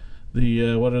what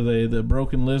the what are they? The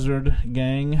Broken Lizard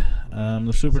gang,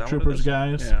 the Super Is that what it Troopers is?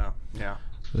 guys. Yeah. Yeah.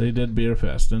 They did Beer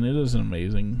Fest, and it is an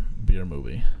amazing beer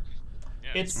movie. Yeah,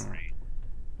 It's- great.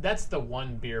 That's the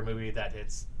one beer movie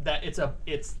it's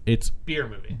It's beer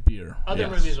movie. beer. Other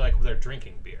Yes. movies are like they're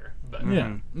drinking beer, but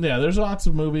Yeah, yeah. There's lots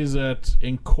of movies that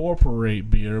incorporate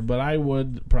beer, but I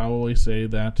would probably say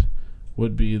that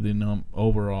would be the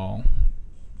overall.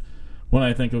 When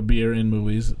I think of beer in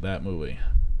movies, that movie.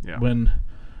 Yeah. When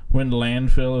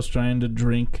Landfill is trying to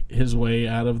drink his way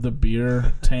out of the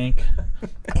beer tank.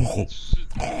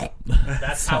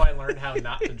 that's how I learned how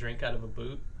not to drink out of a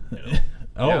boot.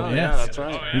 Oh Yeah, yes, that's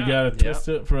right. Oh, You yeah. gotta twist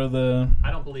it for the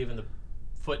I don't believe in the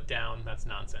foot down. That's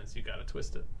nonsense. You got to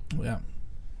twist it. yeah.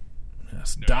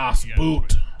 Yes, No, Das you gotta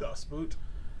Boot. Das Boot.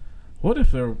 What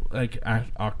if there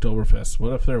Oktoberfest?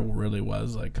 What if there really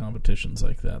was competitions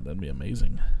like that? That'd be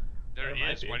amazing. There There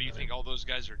might is. be, Why do you but- think all those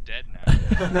guys are dead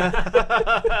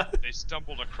now? They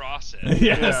stumbled across it.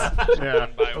 Yes. Yeah.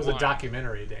 One by That was a one.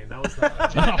 documentary, Dane. That was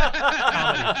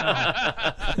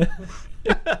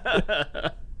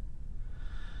not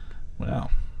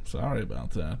Well, sorry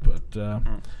about that, but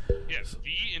Yes,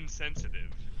 be insensitive.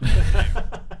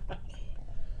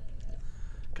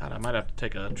 God, I might have to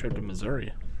take a trip to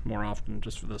Missouri more often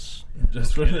just for this.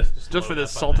 just for this, Just for load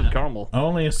this up on salted that. caramel.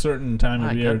 only a certain time of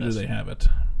My year goodness. do they have it.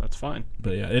 That's fine.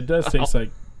 But yeah, it does taste like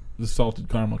the salted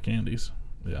caramel candies.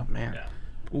 Yeah. Man.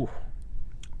 Yeah. Ooh.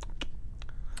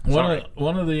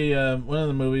 One of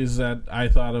the movies that I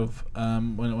thought of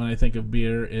when I think of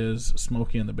beer is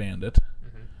Smokey and the Bandit.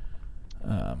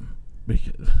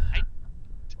 Because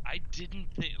I didn't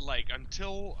think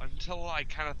until I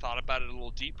kind of thought about it a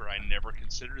little deeper. I never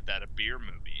considered that a beer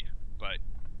movie, but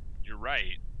you're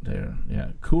right. There, yeah.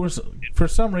 Coors, for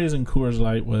some reason, Coors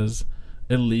Light was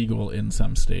illegal in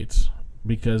some states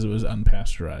because it was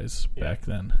unpasteurized back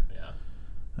then.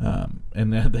 Yeah.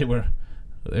 And then they were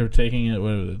taking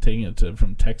it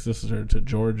from Texas or to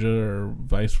Georgia or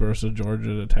vice versa,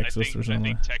 Georgia to Texas or something. I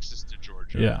think Texas to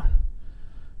Georgia. Yeah.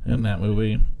 In that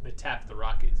movie. They tapped the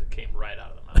Rockies. It came right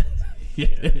out of the mountains. Yeah,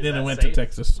 Is and then it that went safe? to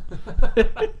Texas.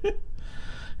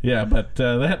 Yeah, but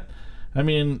I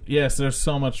mean, yes, there's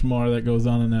so much more that goes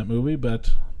on in that movie, but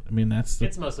I mean,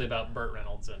 It's mostly about Burt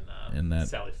Reynolds and that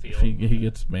Sally Field. he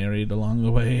gets married along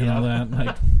the way and all that.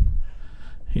 Like,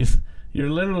 you're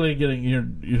literally getting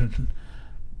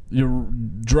you're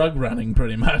drug running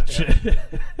pretty much. Yeah.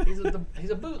 He's a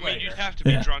I bootlegger. mean, you'd have to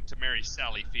be drunk to marry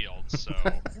Sally Field, so...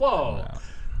 Whoa!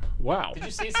 Wow. Did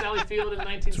you see Sally Field in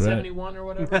 1971 or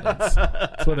whatever?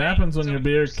 That's what happens when your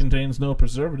beer contains no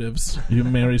preservatives. You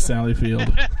marry Sally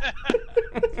Field.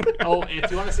 Oh,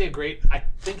 if you want to see a great, I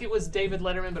think it was David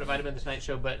Letterman, but it might have been the Tonight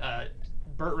Show. But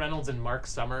Burt Reynolds and Mark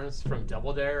Summers from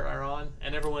Double Dare are on,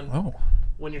 and everyone. Oh.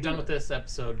 When you're done with this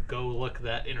episode, go look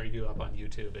that interview up on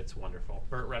YouTube. It's wonderful.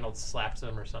 Burt Reynolds slaps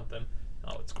him or something.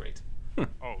 Oh, it's great.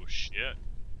 Oh, shit.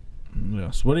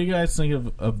 Yes. What do you guys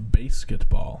think of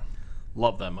Basketball?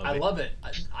 Love that movie. I love it.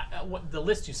 The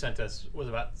list you sent us was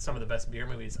about some of the best beer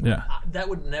movies. Yeah. That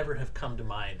would never have come to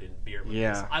mind in beer movies.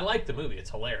 Yeah. I like the movie.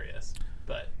 It's hilarious.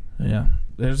 But Yeah.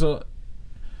 There's and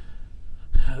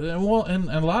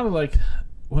a lot of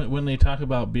when they talk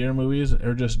about beer movies,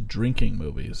 they're just drinking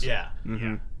movies. yeah.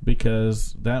 Mm-hmm.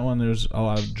 Because that one, there's a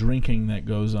lot of drinking that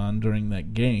goes on during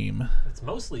that game. It's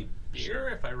mostly beer,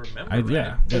 if I remember right.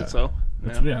 Yeah. I think so.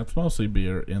 It's mostly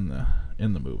beer in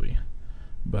the movie.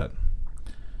 But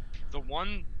The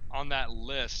one on that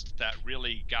list that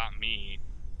really got me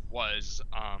was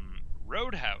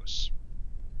Roadhouse.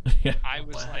 yeah. I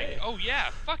was Wow. like, oh yeah,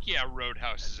 fuck yeah,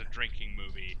 Roadhouse is a drinking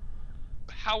movie.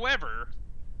 However,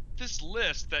 this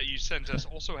list that you sent us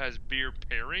also has beer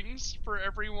pairings for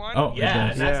everyone. Oh, Yeah, it and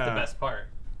does. that's Yeah. the best part.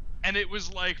 And it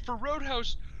was like, for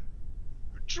Roadhouse,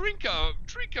 drink a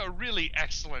really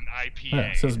excellent IPA. Yeah,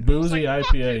 it says I was boozy like,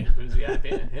 IPA. Boozy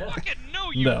IPA, yeah. Fucking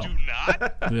no, you No. do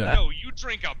not. Yeah. No, you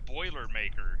drink a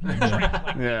Boilermaker. You drink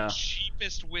like Yeah. the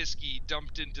cheapest whiskey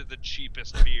dumped into the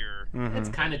cheapest beer. It's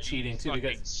kind of cheating, too, Fucking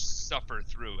because suffer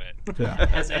through it. Yeah.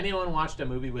 has anyone watched a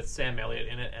movie with Sam Elliott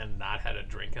in it and not had a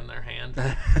drink in their hand?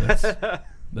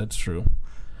 That's true.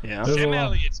 Yeah. There's a Sam lot-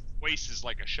 Elliott's voice is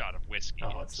like a shot of whiskey.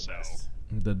 Oh, it's the so best.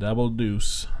 The Double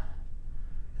Deuce.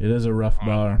 It is a rough Oh.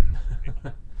 bar.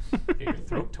 Get your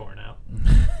throat torn out.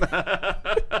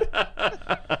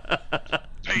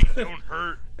 pain don't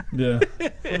hurt. Yeah.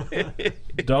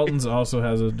 Dalton's also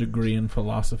has a degree in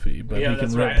philosophy, but Yeah, he can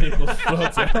that's rip right. people's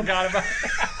throats I out. forgot about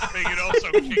They can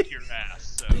also kick your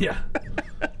ass. So. Yeah.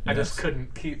 I just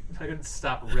couldn't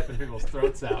stop ripping people's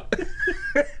throats out.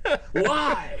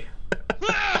 Why?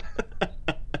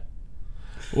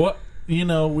 What?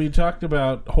 We talked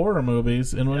about horror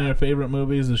movies, and one of Yeah. your favorite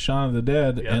movies is Shaun of the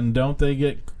Dead, Yeah. and don't they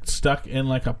get stuck in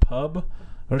like a pub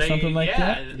or something like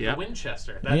that? The Yep.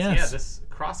 Winchester. That's Yes. this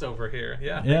crossover here.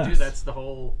 Yeah, Yes. they do. That's the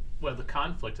whole the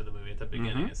conflict of the movie at the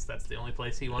beginning. Is that's the only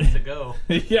place he wants to go.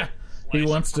 Yeah. He Slice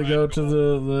wants of to go to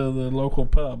triangle. the local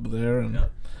pub there, and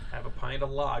Yep. Have a pint of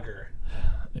lager.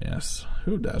 yes,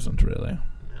 who doesn't really?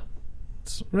 Yep.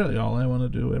 It's really all I want to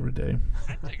do every day.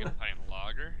 Take a pint of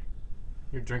lager.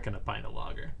 You're drinking a pint of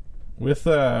lager. With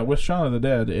Shaun of the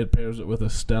Dead, it pairs it with a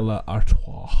Stella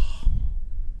Artois.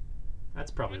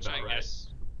 That's probably Which about I right. guess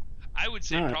I would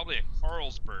say All right. probably a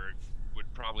Carlsberg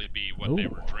would probably be what they Ooh.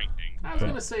 were drinking. I was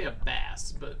gonna say a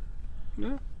Bass, but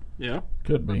Yeah.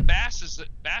 Could be. Bass is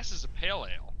a pale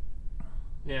ale.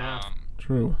 yeah,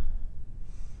 True.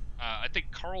 I think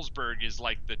Carlsberg is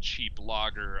like the cheap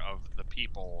lager of the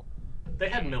people. they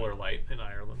had Miller Lite in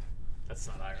Ireland. That's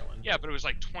not Ireland. Yeah, but it was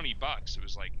like $20. It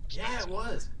was like Yeah, it expensive.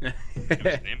 was. It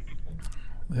was an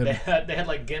import. They had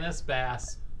like Guinness,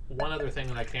 Bass, one other thing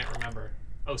that I can't remember.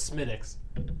 Oh, Smittix,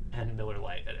 and Miller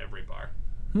Lite at every bar.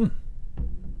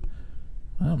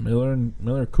 Well,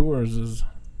 Miller Coors is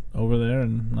over there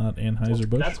and not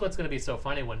Anheuser-Busch. That's what's going to be so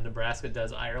funny when Nebraska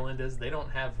does Ireland is they don't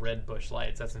have Red Bush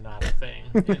Lights. That's not a thing.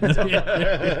 in South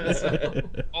Ireland, so.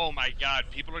 Oh my God!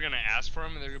 People are gonna ask for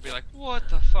them, and they're gonna be like, "What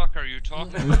the fuck are you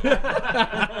talking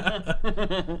about?"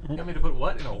 You want me to put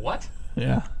what in a what?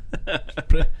 Yeah.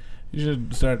 You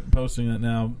should start posting it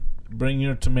now. Bring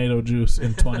your tomato juice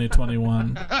in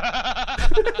 2021.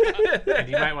 And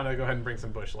you might want to go ahead and bring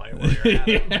some Bush Light while you're at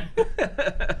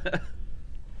it.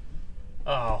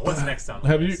 Oh, what's next on the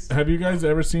Have you list? guys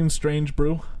ever seen Strange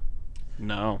Brew?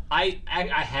 No. I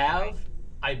have.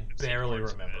 I barely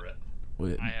remember it.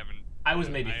 I haven't. I was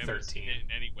maybe I haven't 13. seen it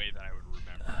in any way that I would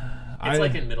remember. It's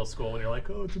like in middle school when you're like,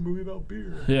 oh, it's a movie about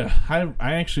beer. Yeah,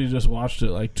 I actually just watched it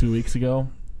like 2 weeks ago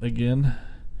again.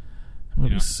 The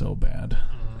movie's so bad.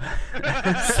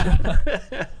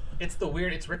 It's the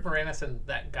weird. It's Rick Moranis and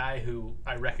that guy who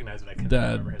I recognize, but I can't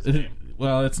remember his name.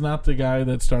 Well, it's not the guy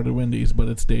that started Wendy's, but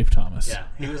it's Dave Thomas. Yeah,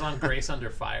 he was on Grace Under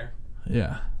Fire.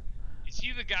 Yeah. Is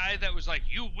he the guy that was like,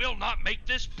 "You will not make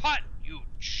this putt, you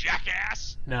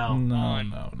jackass"? No. No.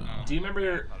 Do you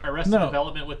remember Arrested No.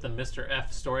 Development with the Mr.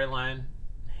 F storyline?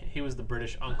 He was the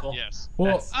British uncle. Yes.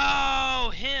 Well, That's- Oh,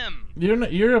 him.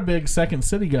 you're a big Second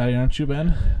City guy, aren't you,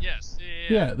 Ben? Yes.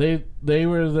 Yeah, they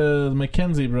were the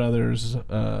McKenzie brothers.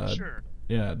 Sure.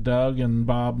 Yeah, Doug and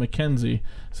Bob McKenzie.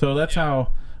 So that's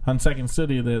how on Second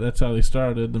City that's how they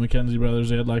started. The McKenzie brothers,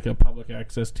 they had like a public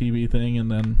access TV thing, and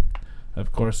then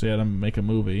of course they had to make a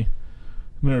movie.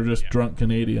 And they were just drunk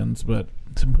Canadians, but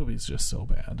the movie's just so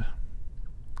bad.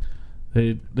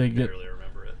 They get barely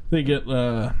remember it. they get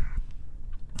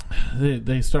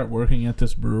they start working at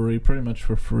this brewery pretty much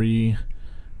for free,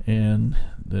 and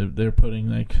they're putting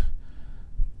like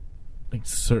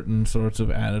certain sorts of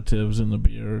additives in the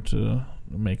beer to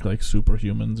make like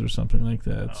superhumans or something like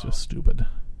that. It's just stupid.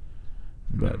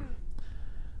 But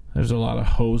there's a lot of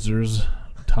hosers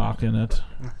talk in it.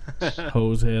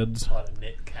 Hose heads. A lot of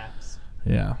knit caps.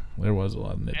 Yeah, there was a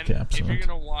lot of knit And caps if in you're it.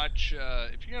 gonna watch,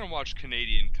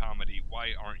 Canadian comedy, why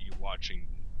aren't you watching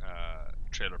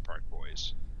Trailer Park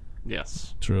Boys?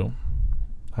 Yes. True.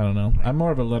 I don't know. I'm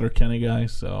more of a Letterkenny guy,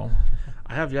 so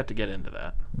I have yet to get into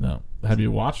that. no. Have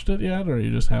you watched it yet, or you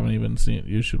just haven't even seen it?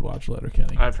 You should watch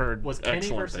Letterkenny. I've heard Was Kenny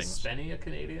excellent versus things. Spenny a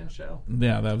Canadian show?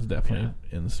 Yeah, that was definitely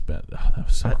in the spin. Oh, that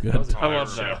was so good. That was a I fire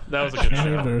love show. that. That was a good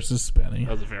Kenny show. versus Spenny.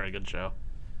 That was a very good show.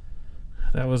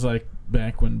 That was like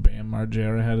back when Bam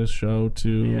Margera had his show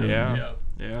too.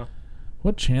 Yeah.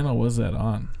 What channel was that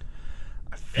on?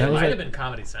 It That was might like- have been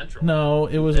Comedy Central. No,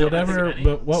 it was It was whatever. Spenny.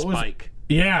 But what was? Spike.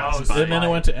 Yeah, Oh, and then Spike. it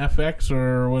went to FX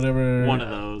or whatever. One of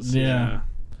those. Yeah,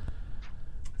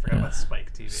 I forgot about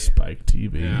Spike TV. Spike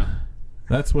TV. Yeah.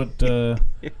 That's what. The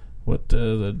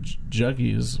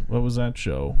Juggies. What was that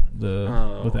show?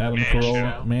 With Adam Man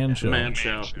Carolla. Show. Man Show. Man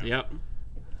Show. Yep.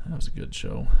 That was a good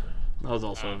show. That was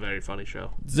also a very funny show.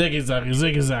 Ziggy Zaggy,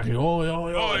 Ziggy Zaggy. Oh, Oi,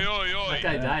 oi, oi! That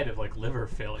guy died of like liver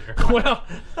failure. Well,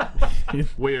 he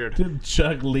Weird. did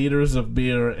chug liters of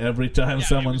beer every time Yeah,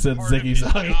 someone it was said part of Ziggy his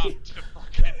Zaggy. job to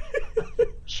fucking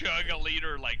chug a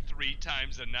liter like 3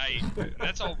 times a night.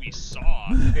 That's all we saw.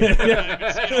 Yeah.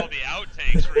 You see all the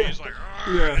outtakes where he's like,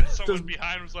 "Argh," Yeah, and someone just-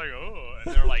 behind was like, oh,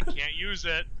 and they're like, can't use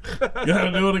it.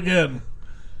 Gotta do it again.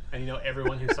 And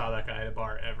everyone who saw that guy at a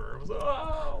bar ever was like,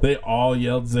 oh. They all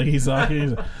yelled Ziggy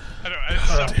Zaggy. I don't know, at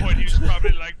some point he was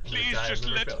probably like, please die of just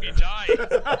liver let me failure."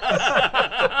 die.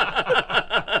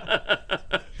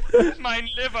 My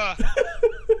liver.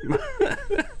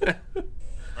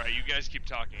 Alright, you guys keep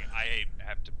talking. I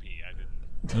have to pee. I didn't.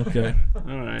 Okay. All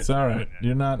right. It's all right.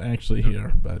 You're not actually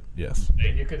here, but yes.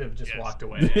 And you could have just Yes. walked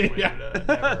away. And we Yeah. would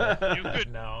have never You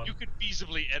could known. you could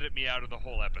feasibly edit me out of the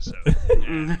whole episode.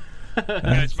 And you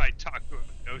guys might talk to a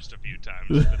ghost a few times,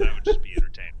 but that would just be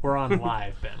entertaining. We're on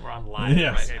live, Ben. We're on live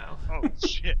Yes. right now. Oh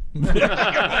shit! We'll do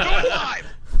it live.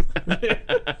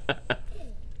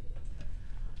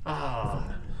 Oh,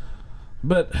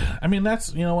 But I mean,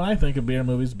 that's when I think of beer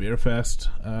movies, Beer Fest.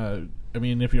 I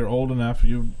mean, if you're old enough,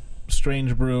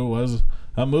 Strange Brew was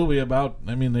a movie about.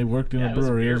 I mean, they worked in Yeah, a it was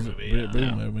a brewery. beer It was movie, a beer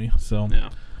yeah. movie. So Yeah.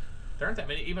 there aren't that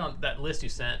many. Even on that list you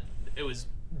sent, it was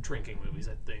drinking movies.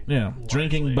 I think. yeah, largely.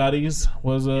 Drinking Buddies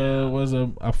was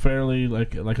a fairly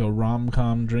like a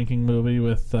rom-com drinking movie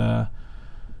with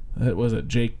was it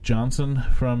Jake Johnson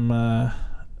from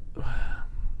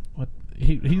what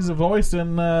he's a voice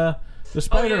in the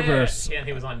Spider-Verse. Yeah, and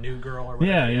he was on New Girl or whatever.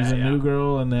 Yeah, he was a new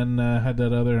girl, and then had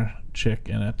that other chick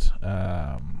in it.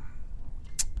 I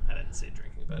didn't see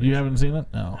Drinking Buddies. You haven't seen it?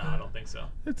 No, I don't think so.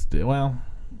 It's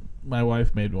my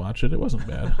wife made me watch it. It wasn't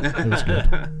bad. It was good.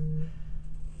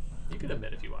 You could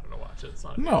admit if you wanted to watch it. It's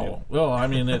not a big No, deal. well, I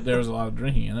mean, there was a lot of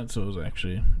drinking in it, so it was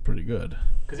actually pretty good.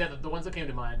 Because the ones that came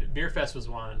to mind, Beer Fest was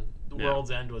one. The Yeah.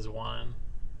 World's End was one.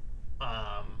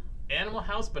 Animal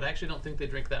House, but I actually don't think they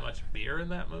drink that much beer in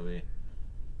that movie.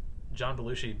 John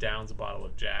Belushi downs a bottle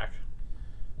of Jack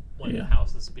when Yeah. the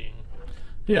house is being.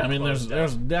 Yeah, I mean, Closed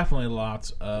there's down. definitely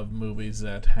lots of movies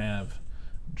that have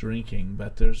drinking,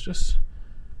 but there's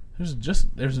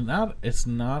not. It's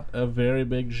not a very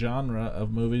big genre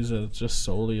of movies that's just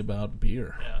solely about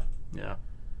beer, Yeah. Yeah.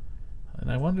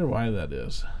 and I wonder why that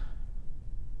is.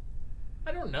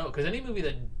 I don't know, because any movie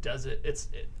that does it, it's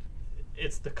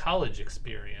the college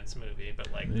experience movie,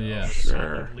 but like Yeah,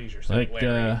 sure. Leisure Like, Suit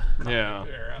Larry,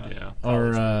 Yeah.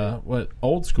 or, or what?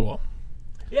 Old School.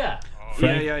 yeah.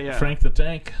 Frank, yeah. Frank the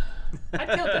Tank. I'd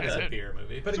count that as a beer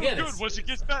movie, but So again, good it's, once it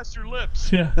gets past your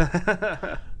lips.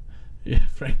 Yeah. Yeah,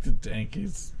 Frank the Tank.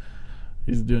 He's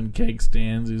doing cake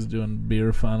stands. He's doing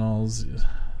beer funnels.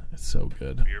 It's so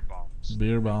good. Beer bombs.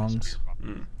 Beer bongs.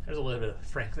 there's a little bit of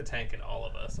Frank the Tank in all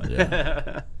of us.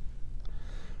 Yeah.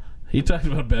 He talked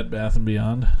about Bed Bath and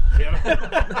Beyond.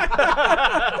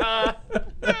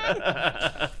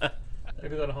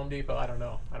 Maybe go to Home Depot. I don't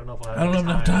know. I don't know if I don't have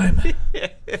enough time.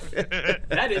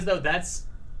 That is though.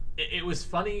 It was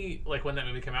funny. Like when that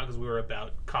movie came out, because we were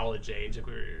about college age. Like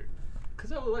we were, because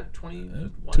that was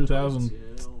what 2000.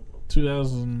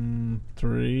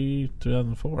 2003,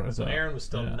 2004. I So thought. Aaron was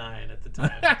still Yeah. 9 at the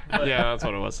time. But, Yeah, that's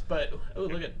what it was. But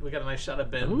look at, we got a nice shot of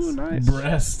Ben's. Ooh, nice.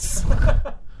 Breasts.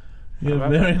 You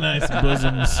have very nice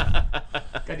bosoms.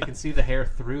 God, you can see the hair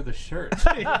through the shirt.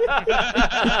 But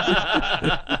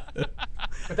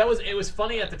it was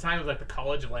funny at the time of like the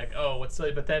college of like, oh, what's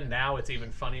the, but then now it's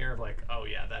even funnier of like, oh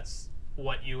yeah, that's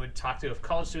what you would talk to if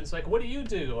college students like, what do you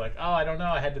do? Like, oh, I don't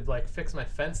know, I had to like fix my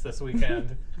fence this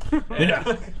weekend.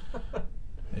 Yeah.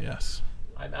 Yes.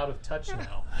 I'm out of touch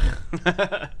now.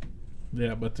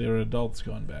 Yeah, but they were adults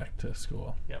going back to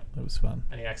school. Yep. It was fun.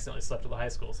 And he accidentally slept with a high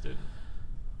school student.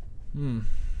 Hmm.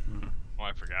 Oh,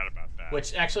 I forgot about that.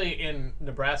 Which actually in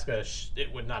Nebraska,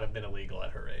 it would not have been illegal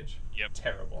at her age. Yep.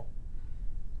 Terrible.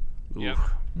 Yep.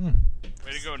 Hmm.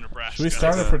 Way to go, Nebraska. Should we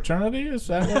start a fraternity? Is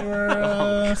that what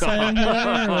we're saying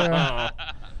here?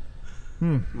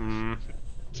 Or-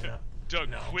 Yeah. Doug,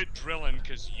 No. quit drilling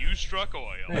because you struck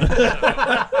oil.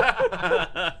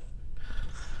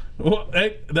 Well,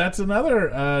 hey, that's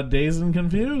another Dazed and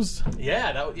Confused.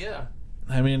 Yeah.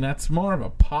 I mean, that's more of a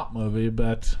pop movie,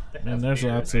 but They I mean, have there's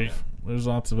beer, lots right?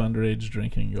 of underage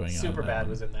drinking going on. Superbad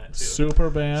was in that too.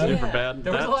 Superbad. Super bad.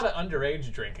 There was a That- lot of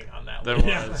underage drinking on that There one.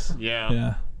 was, yeah.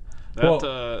 Yeah.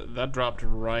 That dropped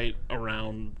right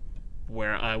around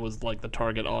where I was like the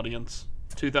target audience.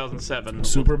 2007.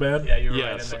 Superbad. Yeah, you were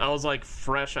right in Yes, there. I was like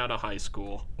fresh out of high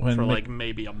school When for Mick- like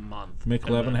maybe a month. Mick And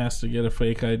Levin then- has to get a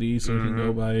fake ID so he can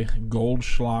go by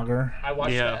Goldschlager. I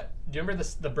watched Yeah. that. Do you remember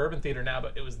the Bourbon Theater now?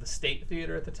 But it was the State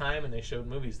Theater at the time, and they showed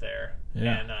movies there.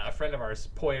 Yeah. And a friend of ours,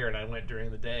 Poyer, and I went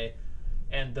during the day.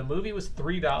 And the movie was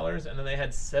 $3, and then they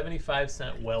had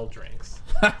 75-cent well drinks.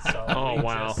 So Oh, we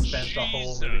wow. just spent the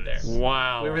whole movie there.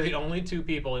 Wow. We were the only 2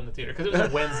 people in the theater because it was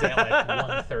a Wednesday at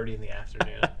like 1:30 in the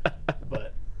afternoon.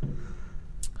 But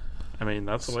I mean,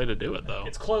 that's the way to do it, though.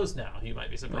 it's closed now. You might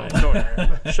be surprised.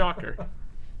 Shocker.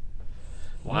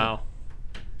 Wow.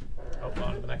 Oh,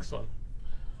 on to the next one.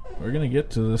 We're gonna get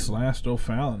to this last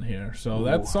O'Fallon here. So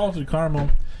that salted caramel,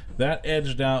 that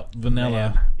edged out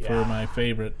vanilla Man, for yeah. my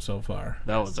favorite so far.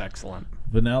 That was excellent.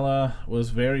 Vanilla was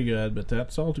very good, but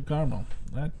that salted caramel,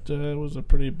 that was a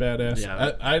pretty badass.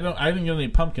 Yeah. I didn't get any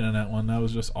pumpkin in that one. That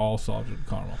was just all salted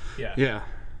caramel. Yeah. Yeah.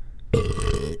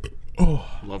 Oh,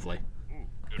 Lovely. Ooh,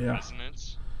 good Yeah.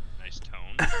 resonance. Nice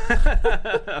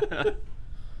tone.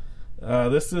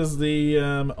 this is the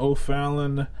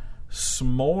O'Fallon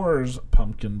S'mores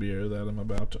pumpkin beer that I'm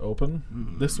about to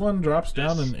open. This one drops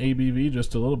down in ABV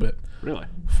just a little bit, Really?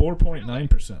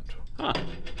 4.9%. Huh.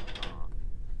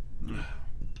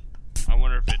 I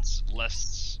wonder if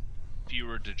it's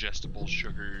fewer digestible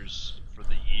sugars for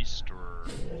the yeast, or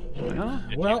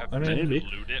if Well, you have I to mean,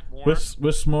 dilute it more. With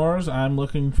s'mores, I'm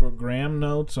looking for graham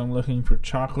notes, I'm looking for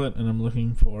chocolate, and I'm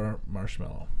looking for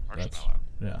marshmallow. Marshmallow.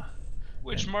 Yeah.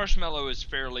 Which marshmallow is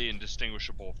fairly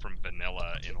indistinguishable from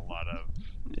vanilla in a lot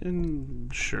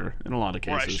of, Sure, in a lot of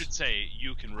or I cases. should say,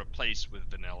 you can replace with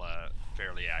vanilla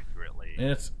fairly accurately.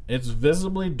 It's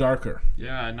visibly darker.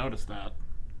 Yeah, I noticed that.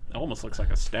 It almost looks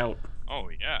like a stout. Oh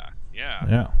yeah.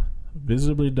 Yeah.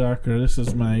 Visibly darker. This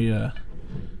is my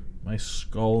my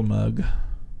skull mug.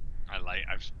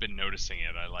 I've been noticing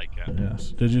it. I like it.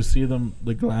 Yes. Did you see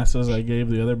the glasses I gave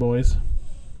the other boys?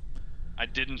 I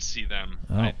didn't see them.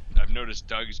 Oh. I've noticed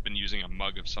Doug's been using a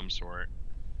mug of some sort.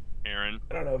 Aaron?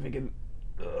 I don't know if you can.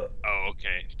 Oh,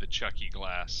 okay. The Chucky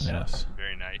glass. Yes.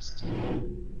 Very nice.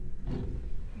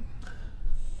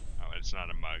 Oh, it's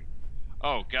not a mug.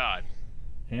 Oh, God.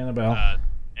 Annabelle.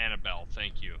 Annabelle,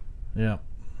 thank you. Yeah.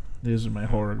 These are my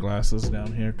horror glasses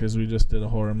down here because we just did a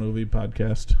horror movie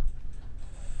podcast.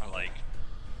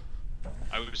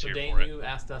 I was So here Dane, for it. you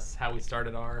asked us how we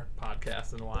started our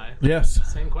podcast and why. Yes.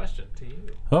 Same question to you.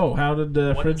 Oh, how did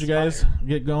What Fridge Guys inspired?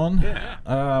 get going? Yeah.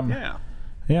 Yeah. Yeah.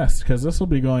 Yes, because this will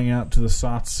be going out to the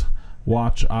Sots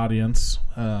watch audience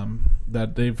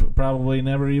that they've probably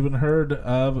never even heard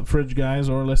of Fridge Guys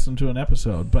or listened to an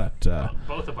episode. But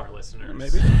Both of our listeners.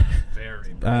 Maybe.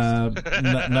 Very.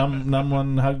 Num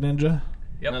One Hug Ninja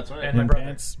Yep. That's right. And my and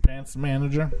brother. Pants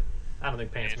Manager. I don't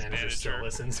think Pants Pants Manager still Manager.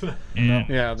 listens. No.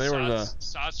 Yeah, they were the.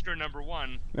 Sosker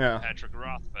 #1, Yeah. Patrick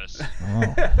Rothfuss.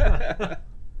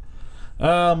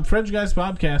 Fridge Guys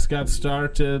podcast got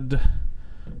started.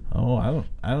 I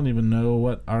don't even know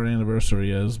what our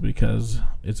anniversary is because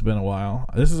it's been a while.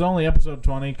 This is only episode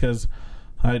 20 because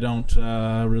I don't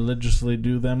religiously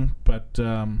do them, but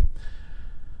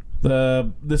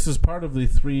this is part of the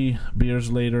 3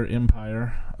 Beers Later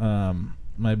empire.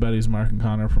 My buddies Mark and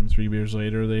Connor from 3 Beers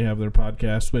Later, they have their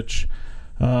podcast, which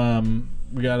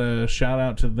we got a shout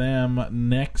out to them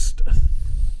next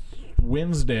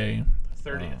Wednesday,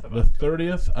 30th of the October.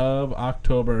 30th of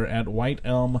October at White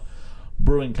Elm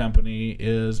Brewing Company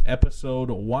is episode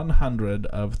 100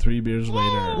 of 3 Beers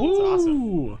Later. That's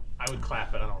awesome. I would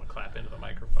clap, but I don't want to clap into the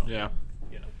microphone. Yeah.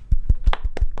 You know.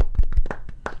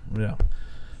 Yeah.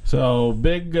 So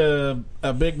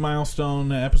a big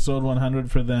milestone, episode 100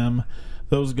 for them.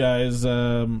 Those guys,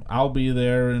 I'll be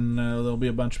there, and there'll be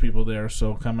a bunch of people there.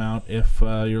 So come out if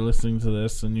you're listening to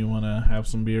this and you want to have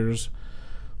some beers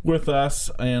with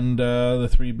us and the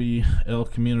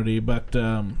 3BL community. But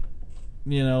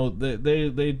you know,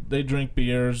 they drink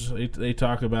beers. They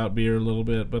talk about beer a little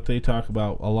bit, but they talk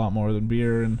about a lot more than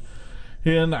beer. And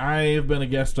I've been a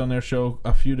guest on their show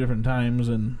a few different times,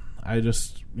 and I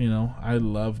just, I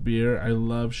love beer. I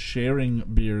love sharing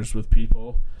beers with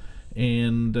people.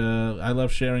 And I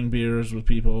love sharing beers with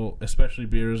people, especially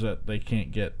beers that they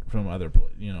can't get from other,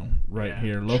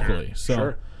 here locally.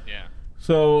 Sure. Yeah.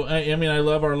 So, I mean, I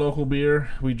love our local beer.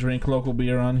 We drink local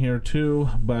beer on here too,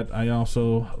 but I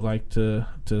also like to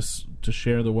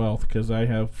share the wealth because I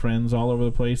have friends all over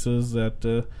the places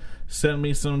that send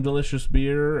me some delicious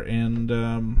beer,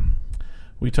 and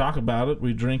we talk about it,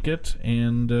 we drink it,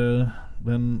 and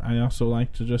then I also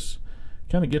like to just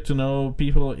kind of get to know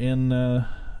people in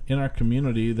our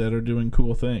community that are doing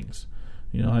cool things.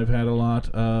 I've had a lot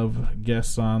of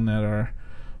guests on that are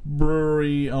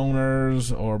brewery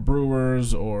owners or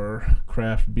brewers or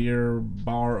craft beer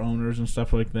bar owners and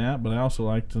stuff like that, but I also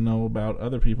like to know about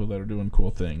other people that are doing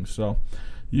cool things. So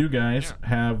you guys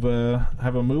have a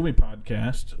movie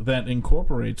podcast that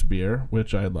incorporates beer,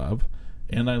 which I love,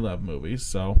 and I love movies,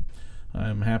 so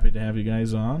I'm happy to have you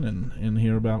guys on and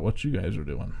hear about what you guys are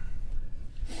doing.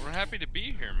 We're happy to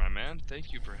be here, my man.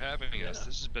 Thank you for having us.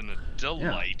 This has been a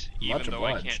delight, much even though I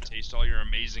obliged. can't taste all your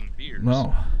amazing beers.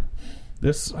 No.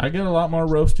 I get a lot more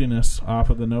roastiness off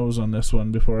of the nose on this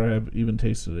one before I have even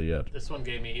tasted it yet. This one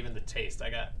gave me even the taste. I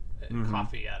got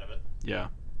coffee out of it. Yeah.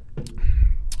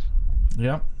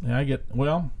 Yeah, I get,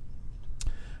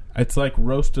 it's like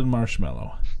roasted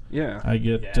marshmallow. Yeah. I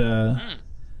get, Yeah.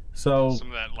 so, Some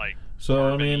of that, like,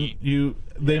 I mean,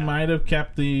 they Yeah. might have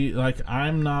kept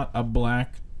I'm not a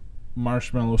black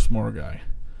marshmallow s'more guy.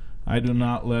 I do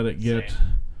not let it get Same.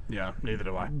 Yeah, neither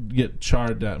do I.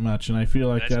 charred that much, and I feel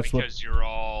like that's that's what. because you're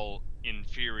all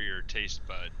inferior taste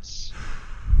buds.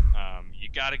 You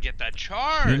got to get that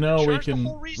charge. We Char's the can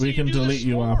whole reason can do the delete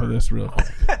you off of s'more. this real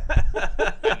quick.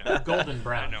 I know. Golden I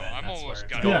brown. know. Ben, I'm that's almost where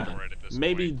got it's- over it at this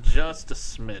Maybe point. just a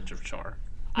smidge of char.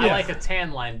 I Yeah. like a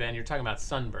tan line, Ben. You're talking about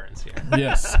sunburns here.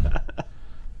 Yes.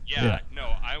 Yeah,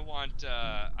 no, I want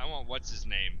what's his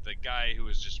name? The guy who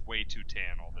is just way too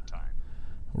tan all the time.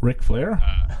 Ric Flair?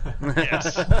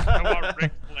 Yes, I want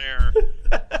Ric Flair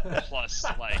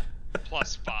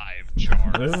plus 5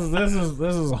 char.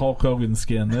 This is Hulk Hogan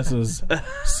skin. This is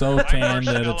so My tan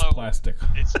that it's marshmallow- plastic.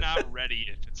 It's not ready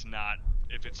if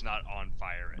it's not on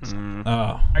fire. It's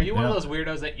Oh. Are you one of those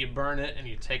weirdos that you burn it and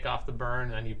you take off the burn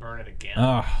and then you burn it again?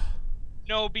 Oh.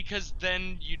 no, because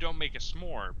then you don't make a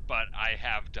s'more. But I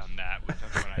have done that with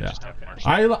when I Yeah. just have Okay.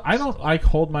 marshmallows. I don't like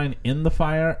hold mine in the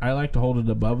fire. I like to hold it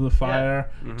above the fire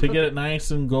to get it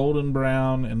nice and golden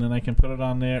brown, and then I can put it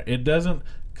on there. It doesn't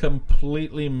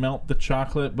completely melt the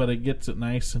chocolate, but it gets it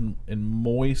nice and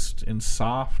moist and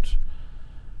soft.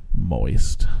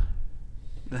 Moist.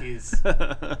 He's.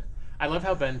 I love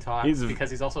how Ben talks He's because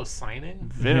he's also signing.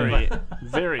 Very,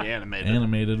 very animated.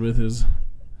 Animated with his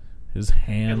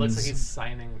hands. It looks like he's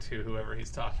signing to whoever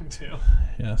he's talking to.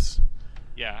 Yes.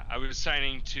 Yeah, I was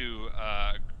signing to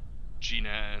Gina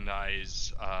and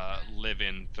I's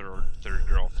live-in third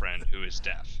girlfriend who is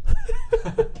deaf.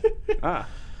 Ah.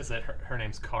 Is that her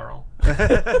name's Carl?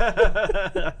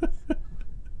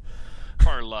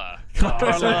 Carla.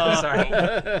 Oh,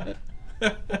 sorry.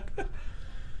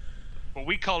 But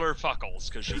we call her Fuckles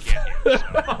because she can't hear. So.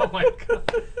 Oh my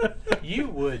god. You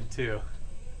would too.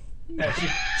 Yeah,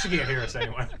 she can't hear us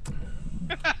anyway.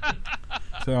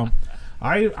 So,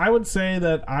 I would say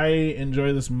that I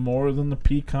enjoy this more than the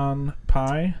pecan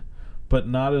pie, but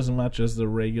not as much as the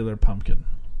regular pumpkin.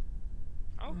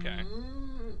 Okay.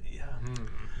 Yeah.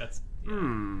 That's.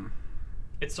 Yeah.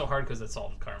 It's so hard because the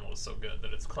salted caramel is so good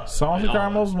that it's clouded. Salted by all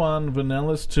caramel's 1,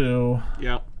 vanilla's 2.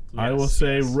 Yeah. I will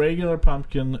say regular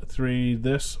pumpkin 3,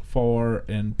 this 4,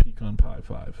 and pecan pie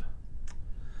 5.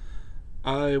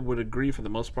 I would agree for the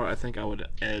most part. I think I would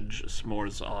edge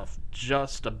s'mores off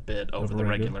just a bit over the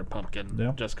regular pumpkin,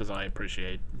 Yeah. just because I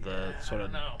appreciate the sort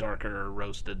of know. darker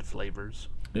roasted flavors.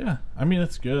 Yeah, I mean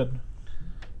it's good,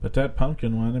 but that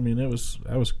pumpkin one, I mean I was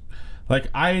like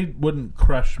I wouldn't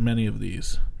crush many of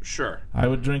these. Sure. I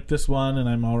would drink this one and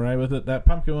I'm all right with it. That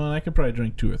pumpkin one, I could probably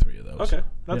drink 2 or 3 of those. Okay,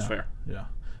 that's Yeah. fair. Yeah,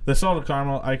 the salted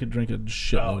caramel, I could drink a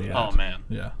shitload of yeah. that. Oh man,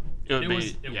 Yeah, it would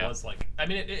It was like. I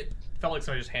mean, it felt like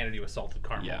somebody just handed you a salted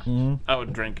caramel. Yeah, Mm-hmm. I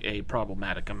would drink a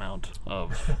problematic amount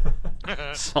of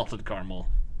salted caramel.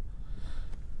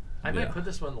 I might put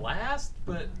this one last,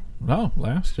 but no,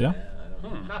 last, yeah. I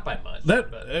don't know. Not by much.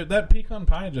 That but that pecan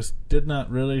pie just did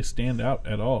not really stand out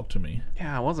at all to me.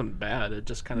 Yeah, it wasn't bad. It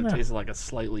just kind of Yeah. tasted like a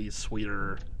slightly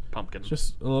sweeter pumpkin.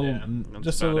 Just a little, that's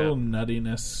just a about little it.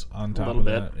 nuttiness on a top little of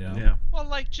bit. that. Yeah. Well,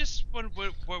 like just what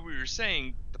we were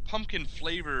saying, the pumpkin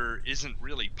flavor isn't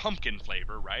really pumpkin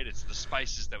flavor, right? It's the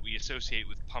spices that we associate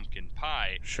with pumpkin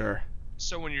pie. Sure.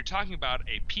 So when you're talking about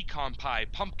a pecan pie,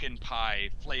 pumpkin pie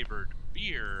flavored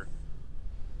beer,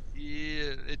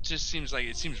 it just seems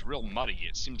real muddy.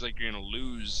 It seems like you're going to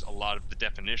lose a lot of the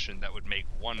definition that would make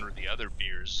one or the other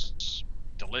beers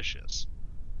delicious.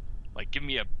 Like give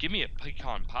me a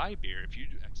pecan pie beer. If you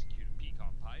execute a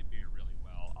pecan pie beer really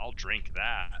well, I'll drink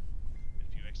that.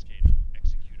 If you execute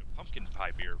a pumpkin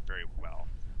pie beer very well,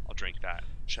 I'll drink that.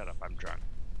 Shut up, I'm drunk.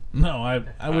 No,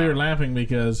 we were laughing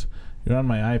because you're on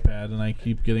my iPad and I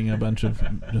keep getting a bunch of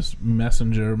just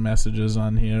messenger messages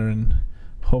on here, and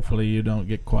hopefully you don't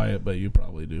get quiet, but you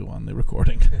probably do on the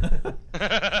recording.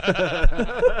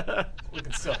 we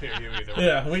can still hear you either way.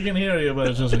 Yeah, we can hear you, but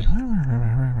it's just like...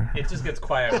 It just gets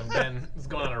quiet when Ben is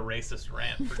going on a racist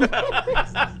rant for 12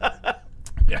 reasons.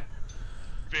 Yeah.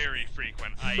 Very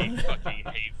frequent. I fucking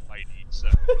hate Whitey, so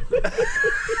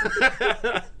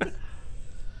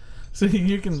See,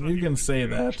 you can say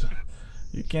that.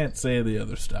 You can't say the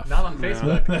other stuff. Not on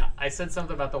Facebook. I said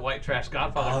something about the white trash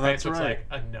Godfather. Oh, and that's Facebook's right.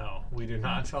 like, no, we do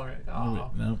not tolerate. Oh,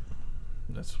 No,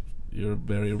 you're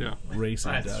very racist.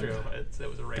 that's Doug. true. It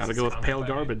was a racist. Gotta go with comment pale by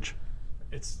me. garbage.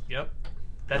 Yep.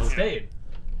 That stayed.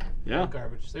 Yeah. Pale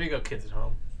garbage. There you go, kids at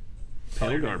home.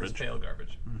 Pale garbage. garbage. Pale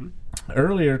garbage.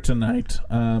 Earlier tonight,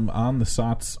 on the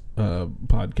SOTS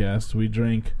podcast, we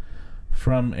drank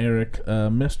from Eric,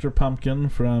 Mr. Pumpkin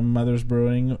from Mother's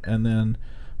Brewing, and then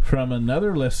from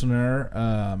another listener,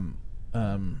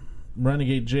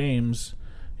 Renegade James.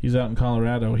 He's out in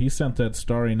Colorado. He sent that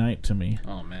Starry Night to me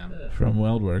Oh man. from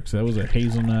Weldworks. That was a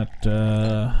hazelnut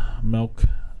milk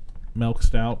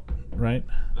stout, right?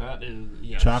 That is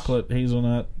yes. Chocolate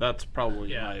hazelnut. That's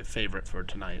probably Yeah. my favorite for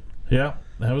tonight. Yeah,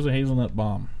 that was a hazelnut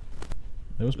bomb.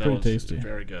 It was That pretty was tasty.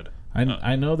 Very good.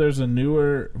 I know there's a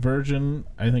newer version.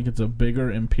 I think it's a bigger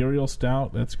imperial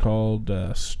stout that's called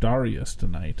Starius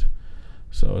tonight.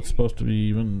 So it's supposed to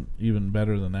be even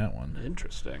better than that one.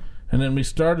 Interesting. And then we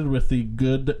started with the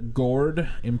Good Gourd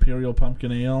Imperial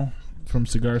Pumpkin Ale from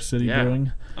Cigar City Yeah.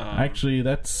 Brewing. Actually,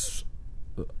 that's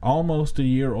almost a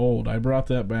year old. I brought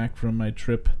that back from my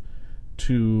trip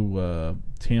to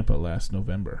Tampa last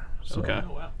November. So, Okay.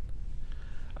 Oh, wow.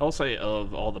 I'll say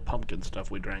of all the pumpkin stuff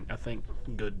we drank, I think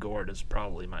Good Gourd is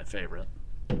probably my favorite.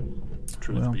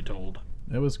 Truth Well. be told.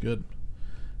 It was good.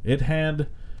 It had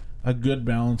a good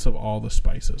balance of all the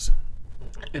spices.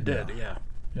 It did, yeah.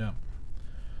 Yeah.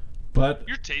 But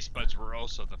your taste buds were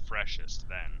also the freshest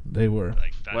then. they were.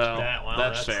 Like that's Well, that's-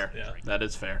 that's fair. yeah. That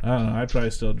is fair. I don't know. I'd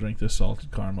probably still drink the salted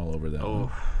caramel over that one.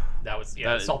 Oh, That was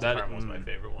That- the salted that- caramel was my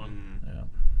favorite one. Yeah.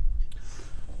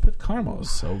 But caramel is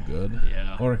so good.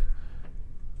 yeah. Or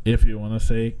if you want to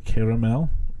say caramel,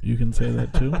 you can say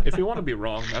that too. If you want to be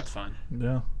wrong, that's fine.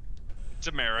 Yeah. It's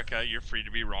America. You're free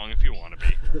to be wrong if you want to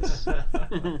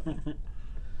be.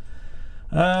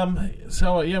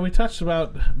 So yeah, we touched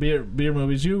about beer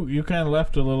movies. You kind of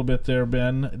left a little bit there,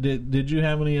 Ben. Did you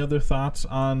have any other thoughts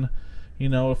on,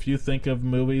 if you think of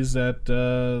movies that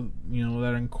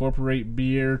that incorporate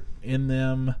beer in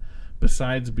them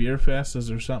besides Beer Fest? Is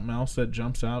there something else that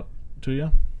jumps out to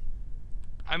you?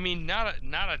 I mean, not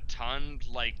a ton.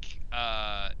 Like,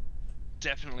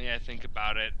 definitely, I think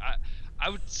about it. I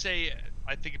would say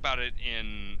I think about it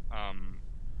in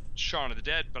Shaun of the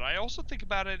Dead, but I also think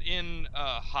about it in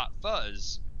Hot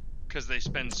Fuzz, because they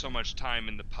spend so much time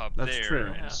in the pub That's there,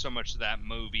 true. and so much of that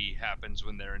movie happens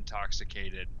when they're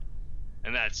intoxicated,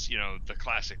 and that's the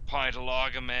classic pint of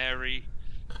lager Mary,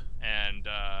 and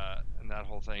that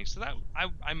whole thing. So that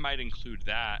I might include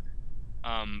that.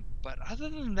 But other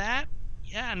than that,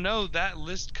 yeah, no, that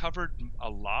list covered a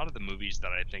lot of the movies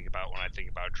that I think about when I think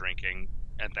about drinking,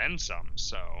 and then some.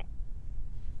 So,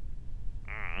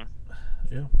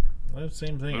 Yeah,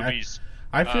 same thing. movies.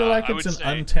 I feel like I it's would an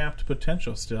say- untapped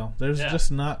potential still. There's Yeah.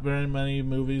 just not very many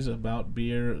movies about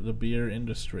the beer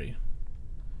industry.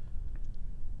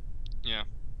 Yeah.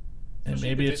 And So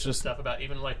you maybe could do it's some just stuff about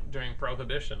even like during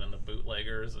Prohibition and the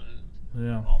bootleggers and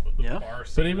yeah. all the Yeah. bar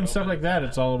scene But even stuff open. like that,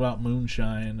 it's all about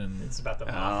moonshine and It's about the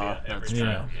mafia every that's true.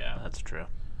 time. Yeah. That's true.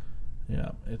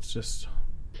 yeah, it's just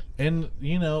and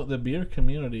the beer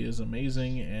community is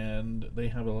amazing and they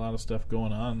have a lot of stuff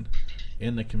going on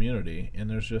in the community and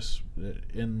there's just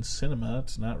in cinema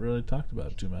it's not really talked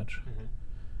about too much.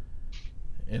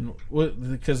 And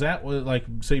because that was like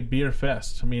say Beer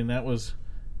Fest, I mean that was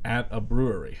at a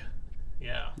brewery.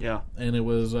 Yeah. Yeah. And it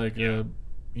was like a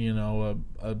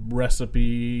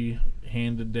recipe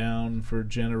handed down for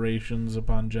generations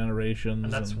upon generations.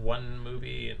 And that's one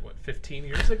movie in 15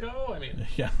 years ago? I mean,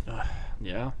 yeah.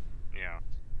 Yeah. Yeah.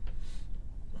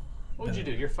 what would you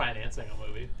do? You're financing a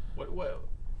movie.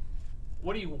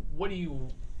 What do you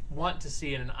want to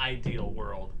see in an ideal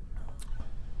world?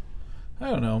 I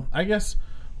don't know. I guess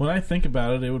when I think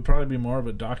about it, it would probably be more of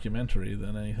a documentary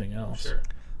than anything else. Sure.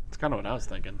 That's kind of what I was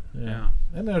thinking. Yeah.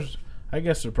 And I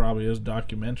guess there probably is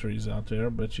documentaries out there,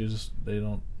 but they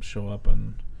don't show up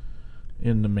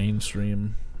in the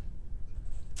mainstream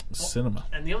cinema.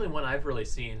 And the only one I've really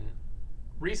seen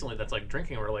recently that's like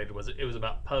drinking related was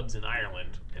about pubs in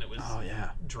Ireland, and it was Oh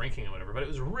yeah. drinking and whatever, but it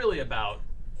was really about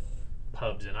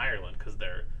pubs in Ireland because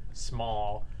they're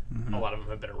small. A lot of them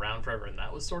have been around forever, and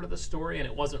that was sort of the story. And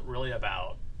it wasn't really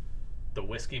about the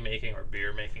whiskey making or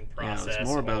beer making process. Yeah, it's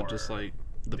more about or- just like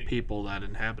the people that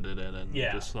inhabited it and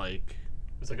Yeah. just like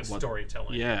it was like a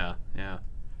storytelling. yeah.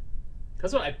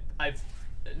 That's what I've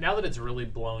now that it's really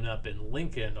blown up in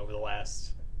Lincoln over the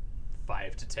last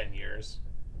 5 to 10 years,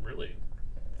 really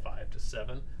 5 to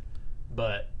 7,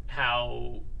 but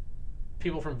how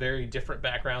people from very different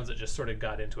backgrounds that just sort of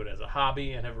got into it as a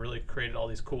hobby and have really created all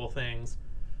these cool things,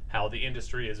 how the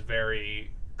industry is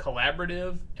very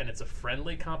collaborative and it's a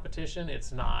friendly competition.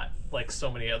 It's not like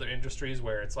so many other industries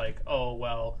where it's like, oh,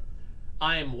 well,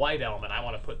 I'm White Elm and I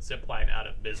want to put Zipline out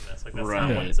of business. Like, that's not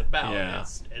what Right. it's about. Yeah.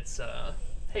 It's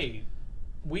hey,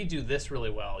 we do this really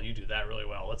well, you do that really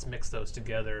well. Let's mix those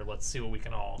together. Let's see what we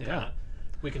can all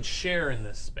we can share in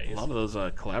this space. A lot of those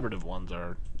collaborative ones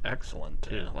are excellent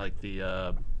too. Yeah. Like the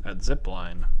at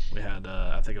Zipline, we had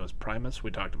I think it was Primus. We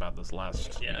talked about this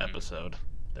last Yeah. episode.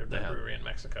 Their they have- brewery in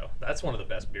Mexico. That's one of the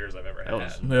best beers I've ever That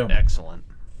was had. Yeah. excellent.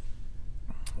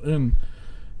 And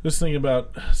just thinking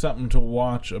about something to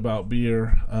watch about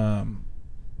beer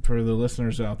for the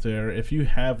listeners out there. If you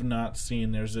have not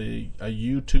seen, there's a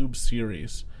YouTube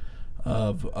series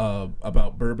of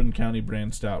about Bourbon County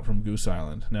Brand Stout from Goose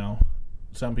Island. Now,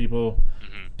 some people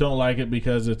don't like it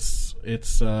because it's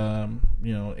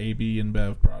AB and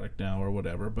Bev product now or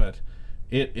whatever, but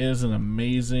it is an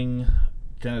amazing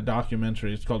kind of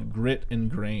documentary. It's called Grit and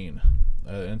Grain.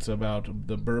 It's about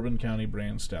the Bourbon County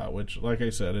Brand Stout, which, like I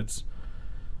said, it's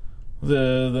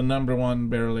the number one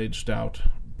barrel-aged stout,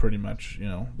 pretty much.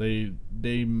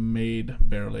 They made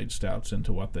barrel-aged stouts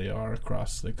into what they are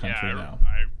across the country now.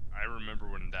 I remember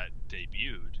when that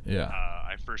debuted. Yeah.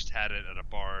 I first had it at a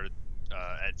bar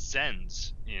at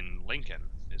Zen's in Lincoln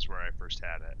is where I first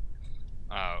had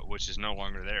it, which is no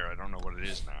longer there. I don't know what it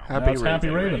is now. Happy it's Happy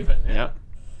Raven. Raven. yeah. Yep.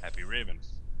 Happy Raven.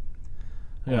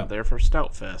 Yeah. There for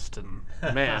Stout Fest, and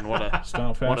man, what a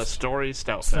Stout Fest. what a story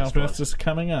Stout Stout Fest Fest was. is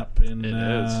coming up in It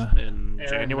is in Aaron had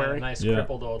January. a nice Yeah.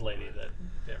 crippled old lady that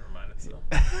never mind. It's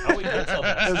oh, we did tell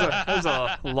that. There's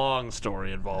a long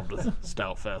story involved with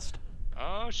Stout Fest.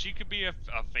 Oh, she could be a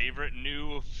favorite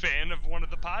new fan of one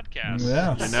of the podcasts.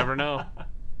 Yeah. You never know. You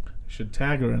should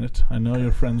tag her in it. I know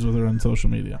you're friends with her on social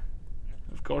media.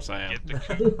 Of course I am.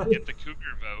 Get the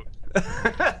cougar vote.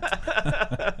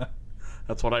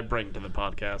 That's what I bring to the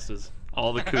podcast is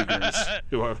all the cougars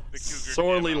who are cougar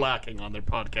sorely demo. lacking on their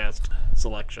podcast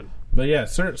selection. But yeah,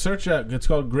 search out. It's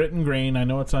called Grit and Grain. I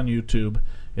know it's on YouTube.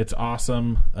 It's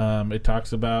awesome. It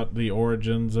talks about the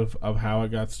origins of how it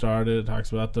got started. It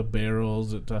talks about the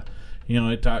barrels. It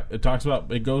talks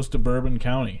about, it goes to Bourbon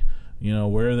County,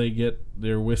 where they get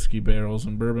their whiskey barrels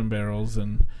and bourbon barrels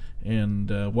and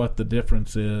what the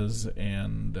difference is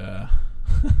and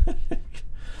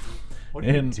What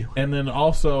are you doing? and then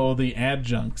also the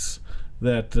adjuncts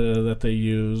that they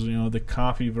use. You know, the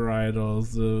coffee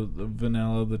varietals, the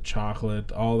vanilla, the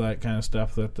chocolate, all that kind of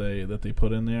stuff that they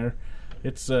put in there.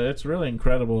 It's really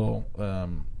incredible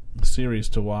series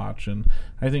to watch, and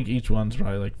I think each one's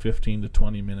probably like 15 to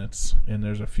 20 minutes, and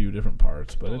there's a few different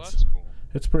parts, but that's cool.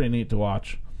 It's pretty neat to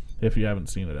watch if you haven't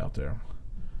seen it out there.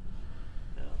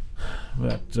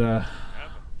 But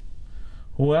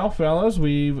well, fellas,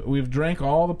 we've drank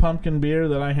all the pumpkin beer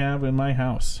that I have in my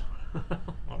house.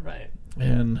 All right.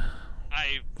 And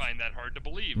I find that hard to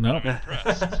believe. No. I'm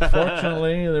impressed.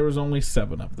 Fortunately, there was only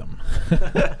 7 of them.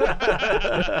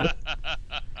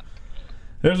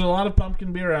 There's a lot of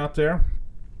pumpkin beer out there.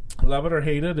 Love it or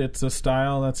hate it, it's a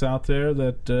style that's out there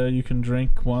that you can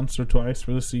drink once or twice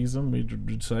for the season. We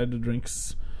decided to drink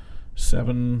 6 of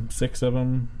them.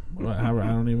 I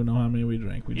don't even know how many we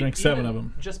drank. We drank 7 of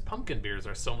them. Just pumpkin beers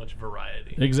are so much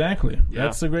variety. Exactly. Yeah.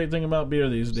 That's the great thing about beer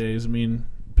these days. I mean,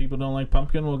 people don't like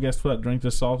pumpkin. Well, guess what? Drink the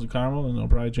salted caramel, and they'll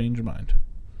probably change your mind.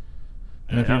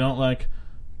 And if you don't like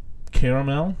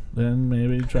caramel, then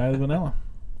maybe try the vanilla,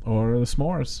 or the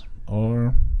s'mores,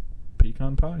 or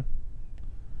pecan pie.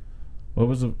 What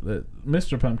was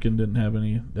Mr. Pumpkin didn't have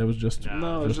any. That was just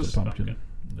No, it was just a pumpkin.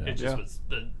 Yeah. It just was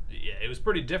it was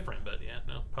pretty different, but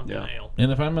pumpkin ale. And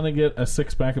if I'm gonna get a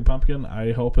 6-pack of pumpkin,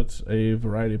 I hope it's a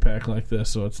variety pack like this,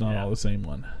 so it's not all the same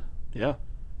one. Yeah.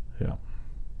 Yeah.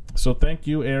 So thank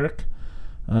you, Eric.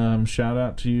 Shout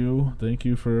out to you. Thank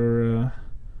you for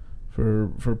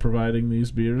providing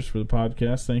these beers for the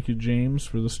podcast. Thank you, James,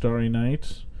 for the Starry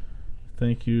Night.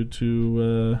 Thank you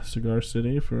to Cigar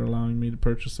City for allowing me to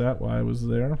purchase that while I was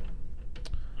there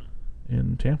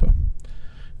in Tampa.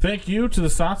 Thank you to the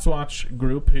Sotswatch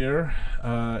group here,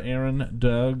 Aaron,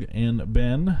 Doug, and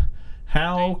Ben.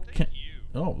 Thank you.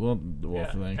 Oh, well,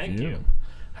 thank you. you.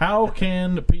 How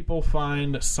can people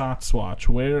find Sotswatch?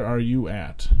 Where are you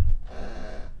at?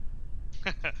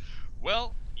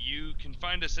 Well, you can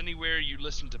find us anywhere you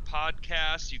listen to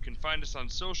podcasts. You can find us on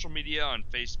social media on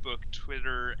Facebook,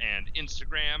 Twitter, and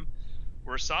Instagram.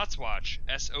 We're Sotswatch,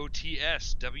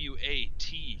 SOTSWATCH.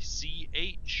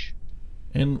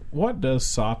 And what does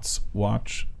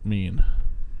Sotswatch mean?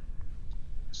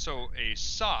 So a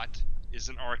sot is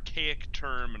an archaic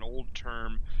term, an old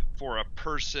term for a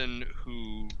person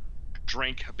who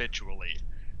drank habitually.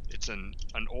 It's an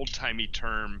old-timey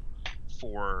term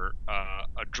for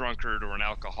a drunkard or an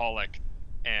alcoholic,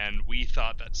 and we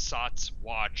thought that Sots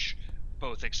Watch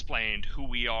both explained who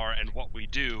we are and what we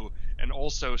do, and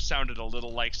also sounded a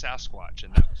little like Sasquatch,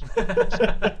 and that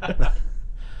was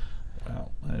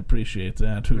Well, I appreciate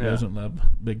that. Who doesn't love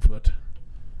Bigfoot?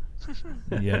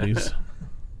 Yetis.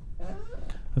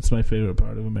 That's my favorite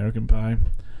part of American Pie.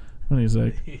 When he's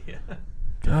like,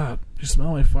 God, you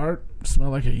smell my fart? You smell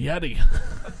like a Yeti.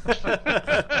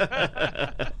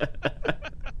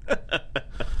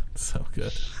 So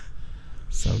good.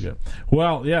 So good.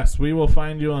 Well, yes, we will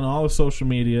find you on all the social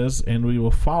medias, and we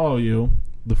will follow you.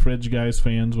 The Fridge Guys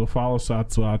fans will follow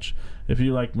Sotswatch. If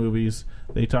you like movies,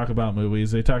 they talk about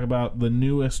movies. They talk about the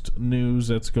newest news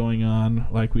that's going on,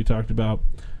 like we talked about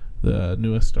the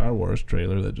newest Star Wars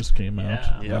trailer that just came out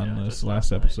on this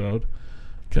last episode,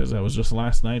 because that was just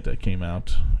last night that came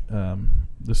out.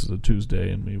 This is a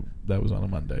Tuesday, and that was on a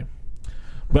Monday.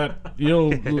 But you'll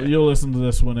listen to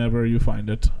this whenever you find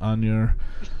it on your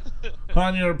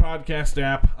podcast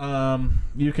app.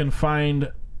 You can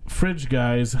find Fridge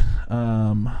Guys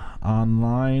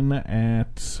online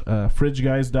at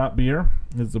fridgeguys.beer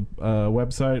is the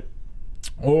website,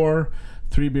 or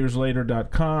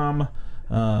 3beerslater.com,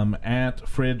 at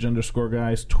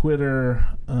fridge_guys Twitter,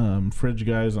 Fridge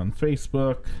Guys on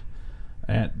Facebook,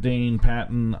 at Dane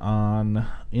Patton on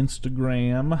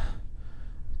Instagram.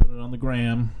 Put it on the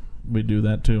gram. We do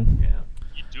that too. Yeah.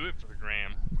 you do it for the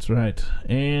gram. That's right.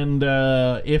 And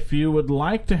if you would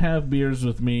like to have beers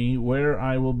with me, where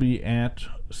I will be at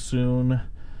soon,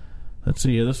 let's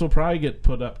see, this will probably get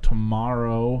put up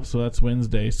tomorrow, so that's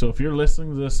Wednesday. So if you're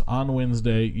listening to this on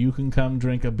Wednesday, you can come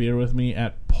drink a beer with me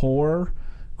at Pour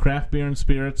Craft Beer and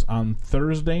Spirits on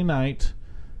Thursday night.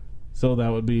 So that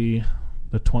would be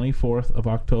the 24th of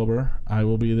October. I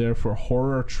will be there for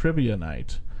Horror Trivia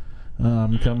Night.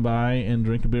 Come by and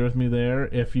drink a beer with me there.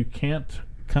 If you can't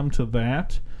come to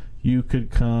that, you could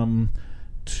come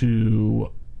to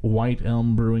White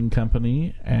Elm Brewing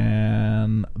Company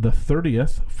and the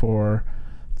 30th for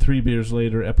 3 Beers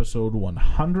Later episode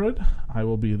 100. I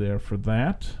will be there for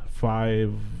that.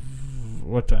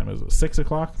 What time is it? 6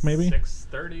 o'clock maybe?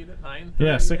 6:30 to 9:30.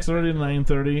 Yeah, 6:30 to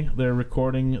 9:30. They're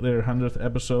recording their 100th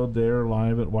episode there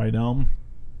live at White Elm.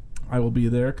 I will be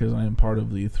there because I am part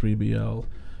of the 3BL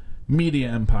media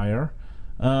empire.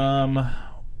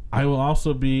 I will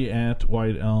also be at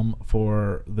White Elm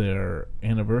for their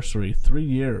anniversary, 3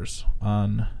 years,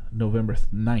 on November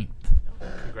 9th.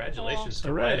 Congratulations to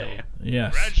Hooray. White Elm.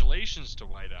 Yes. Congratulations to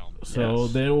White Elm. So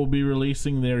Yes. they will be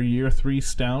releasing their Year 3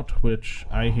 Stout, which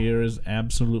I hear is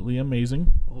absolutely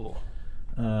amazing. Oh.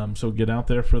 So get out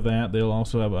there for that. They'll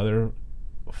also have other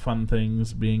fun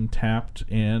things being tapped,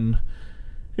 and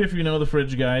if you know the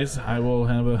Fridge Guys, I will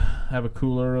have a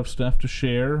cooler of stuff to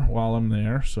share while I'm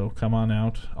there. So come on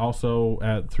out. Also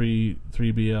at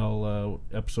 3BL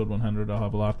episode 100, I'll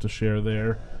have a lot to share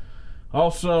there.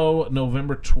 Also,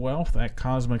 November 12th at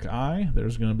Cosmic Eye,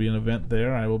 there's going to be an event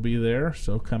there. I will be there,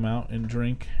 so come out and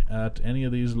drink at any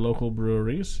of these local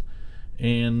breweries.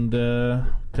 And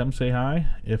come say hi.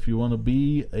 If you want to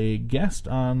be a guest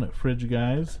on Fridge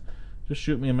Guys, just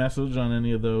shoot me a message on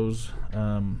any of those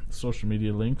social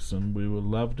media links, and we would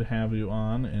love to have you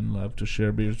on and love to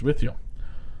share beers with you.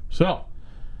 So,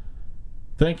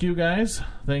 thank you guys.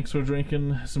 Thanks for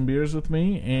drinking some beers with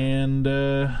me, and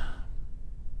I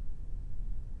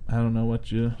don't know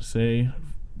what you say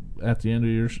at the end of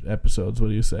your episodes. What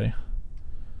do you say?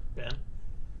 Ben?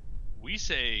 We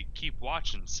say keep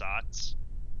watching, Sots.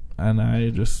 And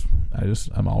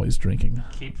I'm always drinking.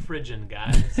 Keep fridging,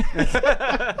 guys.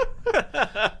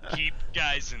 Keep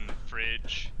guys in the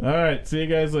fridge. All right, see you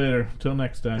guys later. Till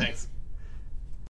next time. Thanks.